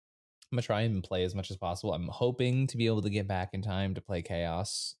 I'm gonna try and play as much as possible. I'm hoping to be able to get back in time to play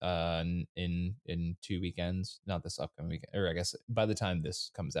Chaos in 2 weekends, not this upcoming weekend, or I guess by the time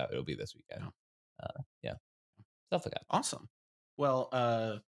this comes out, it'll be this weekend. Stuff like that. Awesome. Well,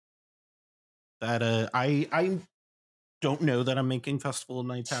 I don't know that I'm making Festival of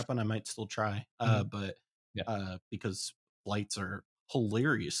Nights happen. I might still try, but because flights are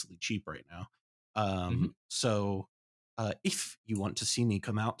hilariously cheap right now. So if you want to see me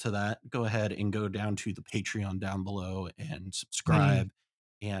come out to that, go ahead and go down to the Patreon down below and subscribe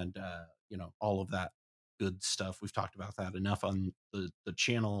and all of that good stuff. We've talked about that enough on the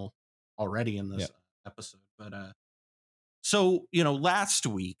channel already in this episode. But so last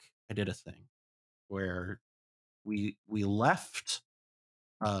week I did a thing where we left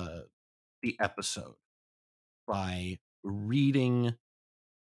the episode by reading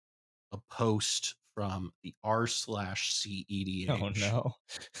a post from the r/cEDH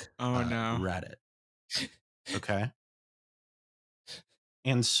Reddit. Okay.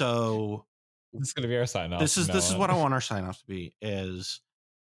 And so this is going to be our sign off. This is what I want our sign off to be is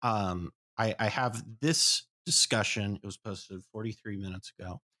I have this discussion. It was posted 43 minutes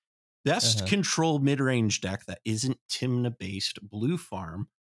ago. Best control mid-range deck that isn't Tymna-based Blue Farm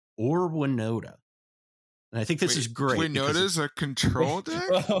or Winota. And I think this is great. Winota's a control deck?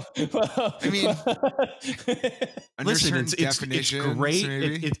 I mean, listen, it's great.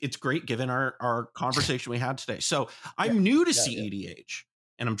 It's great given our conversation we had today. So I'm new to cEDH,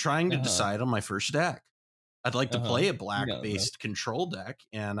 and I'm trying to decide on my first deck. I'd like to play a black-based control deck,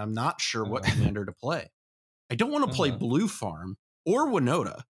 and I'm not sure what commander to play. I don't want to play Blue Farm or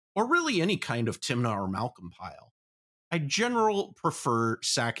Winota, or really any kind of Tymna or Malcolm pile. I generally prefer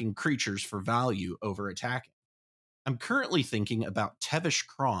sacking creatures for value over attacking. I'm currently thinking about Tevish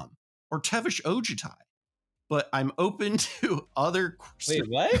Krom or Tevish Ojutai, but I'm open to other. Wait,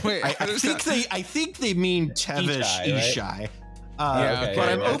 what? Wait, I think they mean Tevish Ishai, but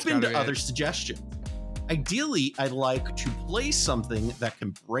I'm open to other suggestions. Ideally, I'd like to play something that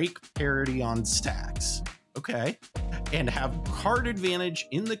can break parity on Stax. Okay, and have card advantage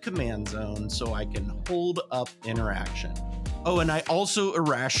in the command zone so I can hold up interaction. Oh, and I also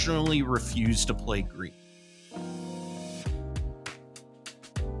irrationally refuse to play green.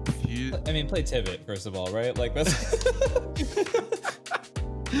 I mean, play Tivit, first of all, right? Like, that's...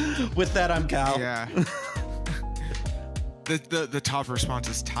 With that, I'm Cal. Yeah. The top response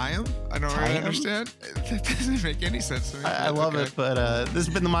is Tyam? I don't really understand. That doesn't make any sense to me. I love it, but this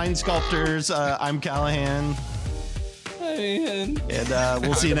has been the Mind Sculptors. I'm Callahan. And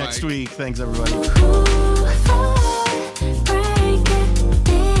we'll see you next week. Thanks, everybody.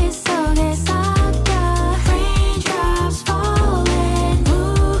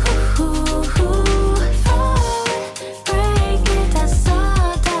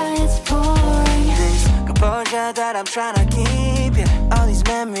 That I'm trying to keep, yeah. All these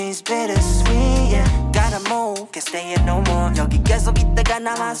memories bittersweet, yeah. Gotta move, can't stay here no more. 여기 계속 있다가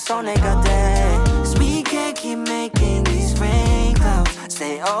나만 손해가 돼. Cause we can't keep making these rain clouds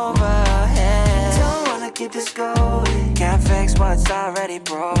stay overhead. Don't wanna keep this going. Can't fix what's already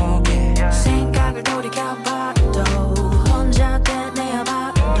broken.